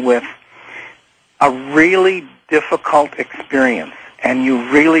interacting with a really difficult experience, and you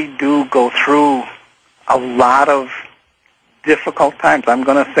really do go through a lot of difficult times. I'm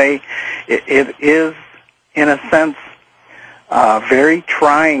going to say it is, in a sense, very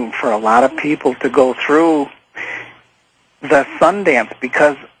trying for a lot of people to go through the Sundance,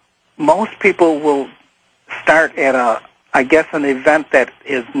 because most people will start at an event that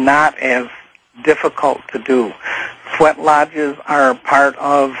is not as difficult to do. Sweat lodges are a part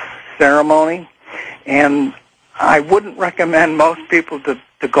of ceremony, and I wouldn't recommend most people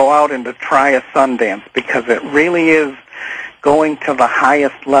to go out and to try a Sundance, because it really is going to the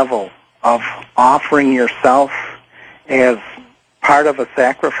highest level of offering yourself as part of a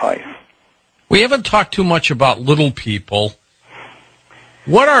sacrifice. We haven't talked too much about little people.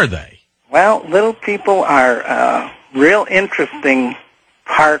 What are they? Well, little people are a real interesting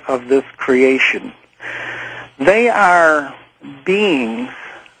part of this creation. They are beings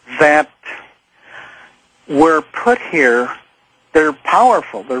that were put here. They're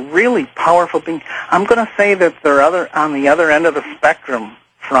powerful. They're really powerful beings. I'm going to say that they're on the other end of the spectrum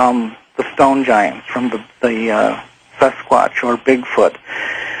from the stone giants, from the Sasquatch or Bigfoot.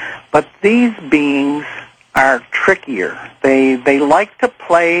 But these beings are trickier. They like to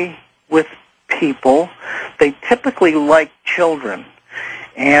play with people. They typically like children,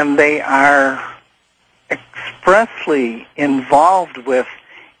 and they are expressly involved with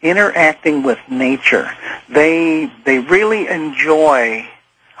interacting with nature. They really enjoy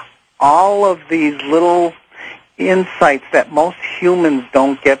all of these little insights that most humans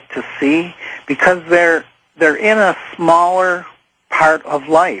don't get to see, because they're in a smaller part of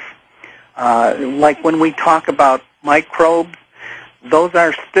life. Like when we talk about microbes, those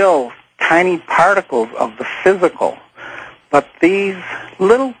are still tiny particles of the physical. But these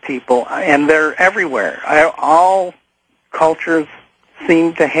little people, and they're everywhere. All cultures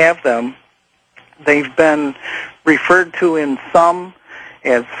seem to have them. They've been referred to in some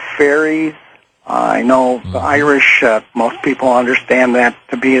as fairies. I know the Irish, most people understand that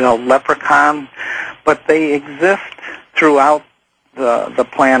to be a leprechaun, but they exist throughout the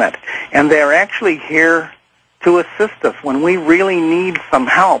planet. And they're actually here to assist us when we really need some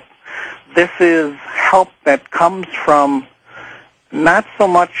help. This is help that comes from not so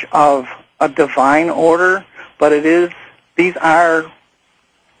much of a divine order, but these are,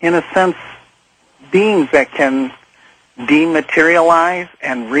 in a sense, beings that can dematerialize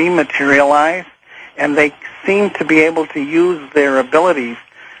and rematerialize, and they seem to be able to use their abilities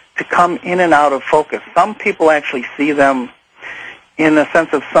to come in and out of focus. Some people actually see them in the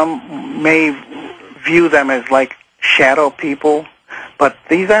sense of, some may view them as like shadow people, but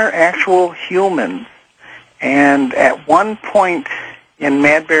these are actual humans. And at one point in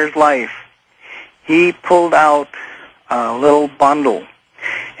Mad Bear's life, he pulled out a little bundle,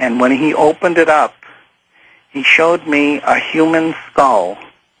 and when he opened it up, he showed me a human skull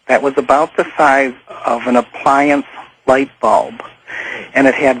that was about the size of an appliance light bulb, and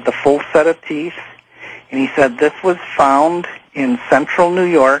it had the full set of teeth. And he said this was found in central New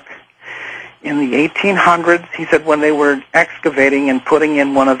York in the 1800s. He said when they were excavating and putting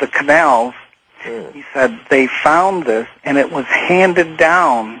in one of the canals, he said they found this, and it was handed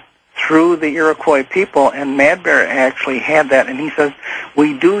down through the Iroquois people, and Mad Bear actually had that. And he says,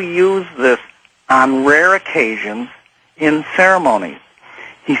 we do use this on rare occasions in ceremonies.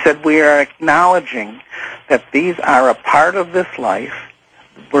 He said, we are acknowledging that these are a part of this life.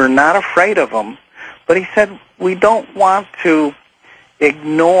 We're not afraid of them. But he said, we don't want to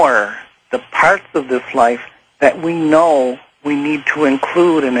ignore the parts of this life that we know we need to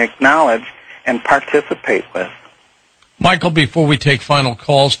include and acknowledge and participate with. Michael, before we take final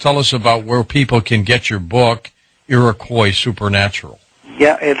calls, tell us about where people can get your book, Iroquois Supernatural.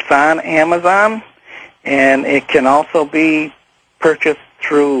 Yeah, it's on Amazon, and it can also be purchased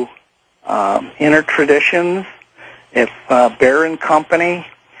through Inner Traditions. It's Bear and Company.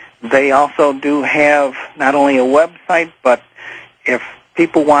 They also do have not only a website, but if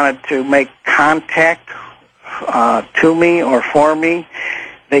people wanted to make contact to me or for me,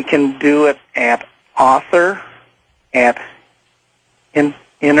 they can do it at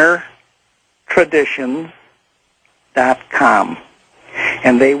author@innertraditions.com.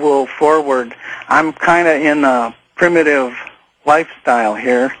 And they will forward. I'm kind of in a primitive lifestyle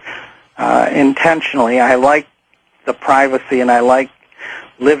here, intentionally. I like the privacy and I like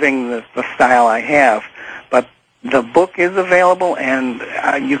living the style I have. But the book is available, and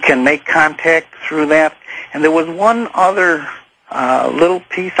you can make contact through that. And there was one other little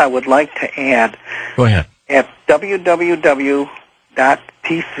piece I would like to add. Go ahead. At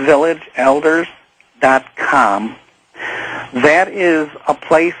www.peacevillageelders.com, that is a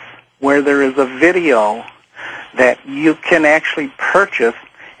place where there is a video that you can actually purchase,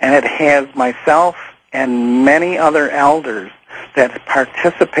 and it has myself and many other elders that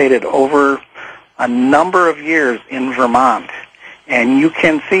participated over a number of years in Vermont. And you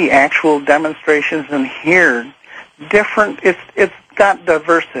can see actual demonstrations and hear different, it's got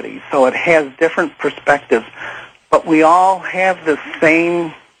diversity, so it has different perspectives, but we all have the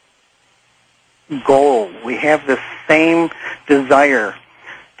same goal. We have the same desire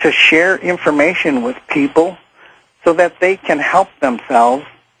to share information with people so that they can help themselves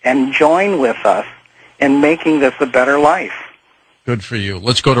and join with us in making this a better life. Good for you.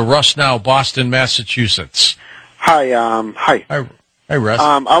 Let's go to Russ now, Boston, Massachusetts. Hi. Hi, Russ.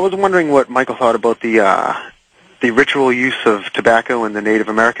 I was wondering what Michael thought about the ritual use of tobacco in the Native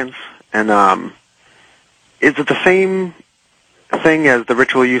Americans, and is it the same thing as the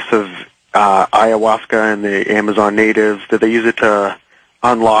ritual use of ayahuasca and the Amazon natives? Did they use it to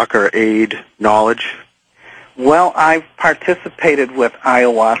unlock or aid knowledge? Well, I've participated with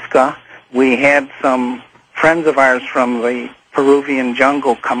ayahuasca. We had some friends of ours from the Peruvian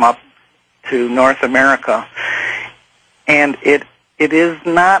jungle come up to North America, and it is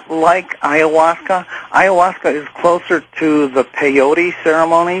not like ayahuasca. Ayahuasca is closer to the peyote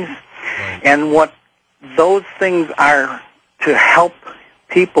ceremonies, and what those things are to help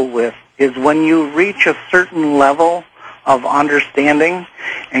people with is when you reach a certain level of understanding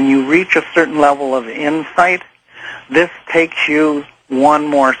and you reach a certain level of insight, this takes you one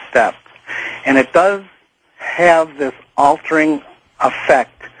more step. And it does have this altering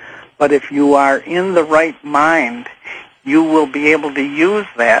effect, but if you are in the right mind, you will be able to use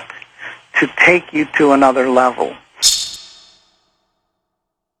that to take you to another level.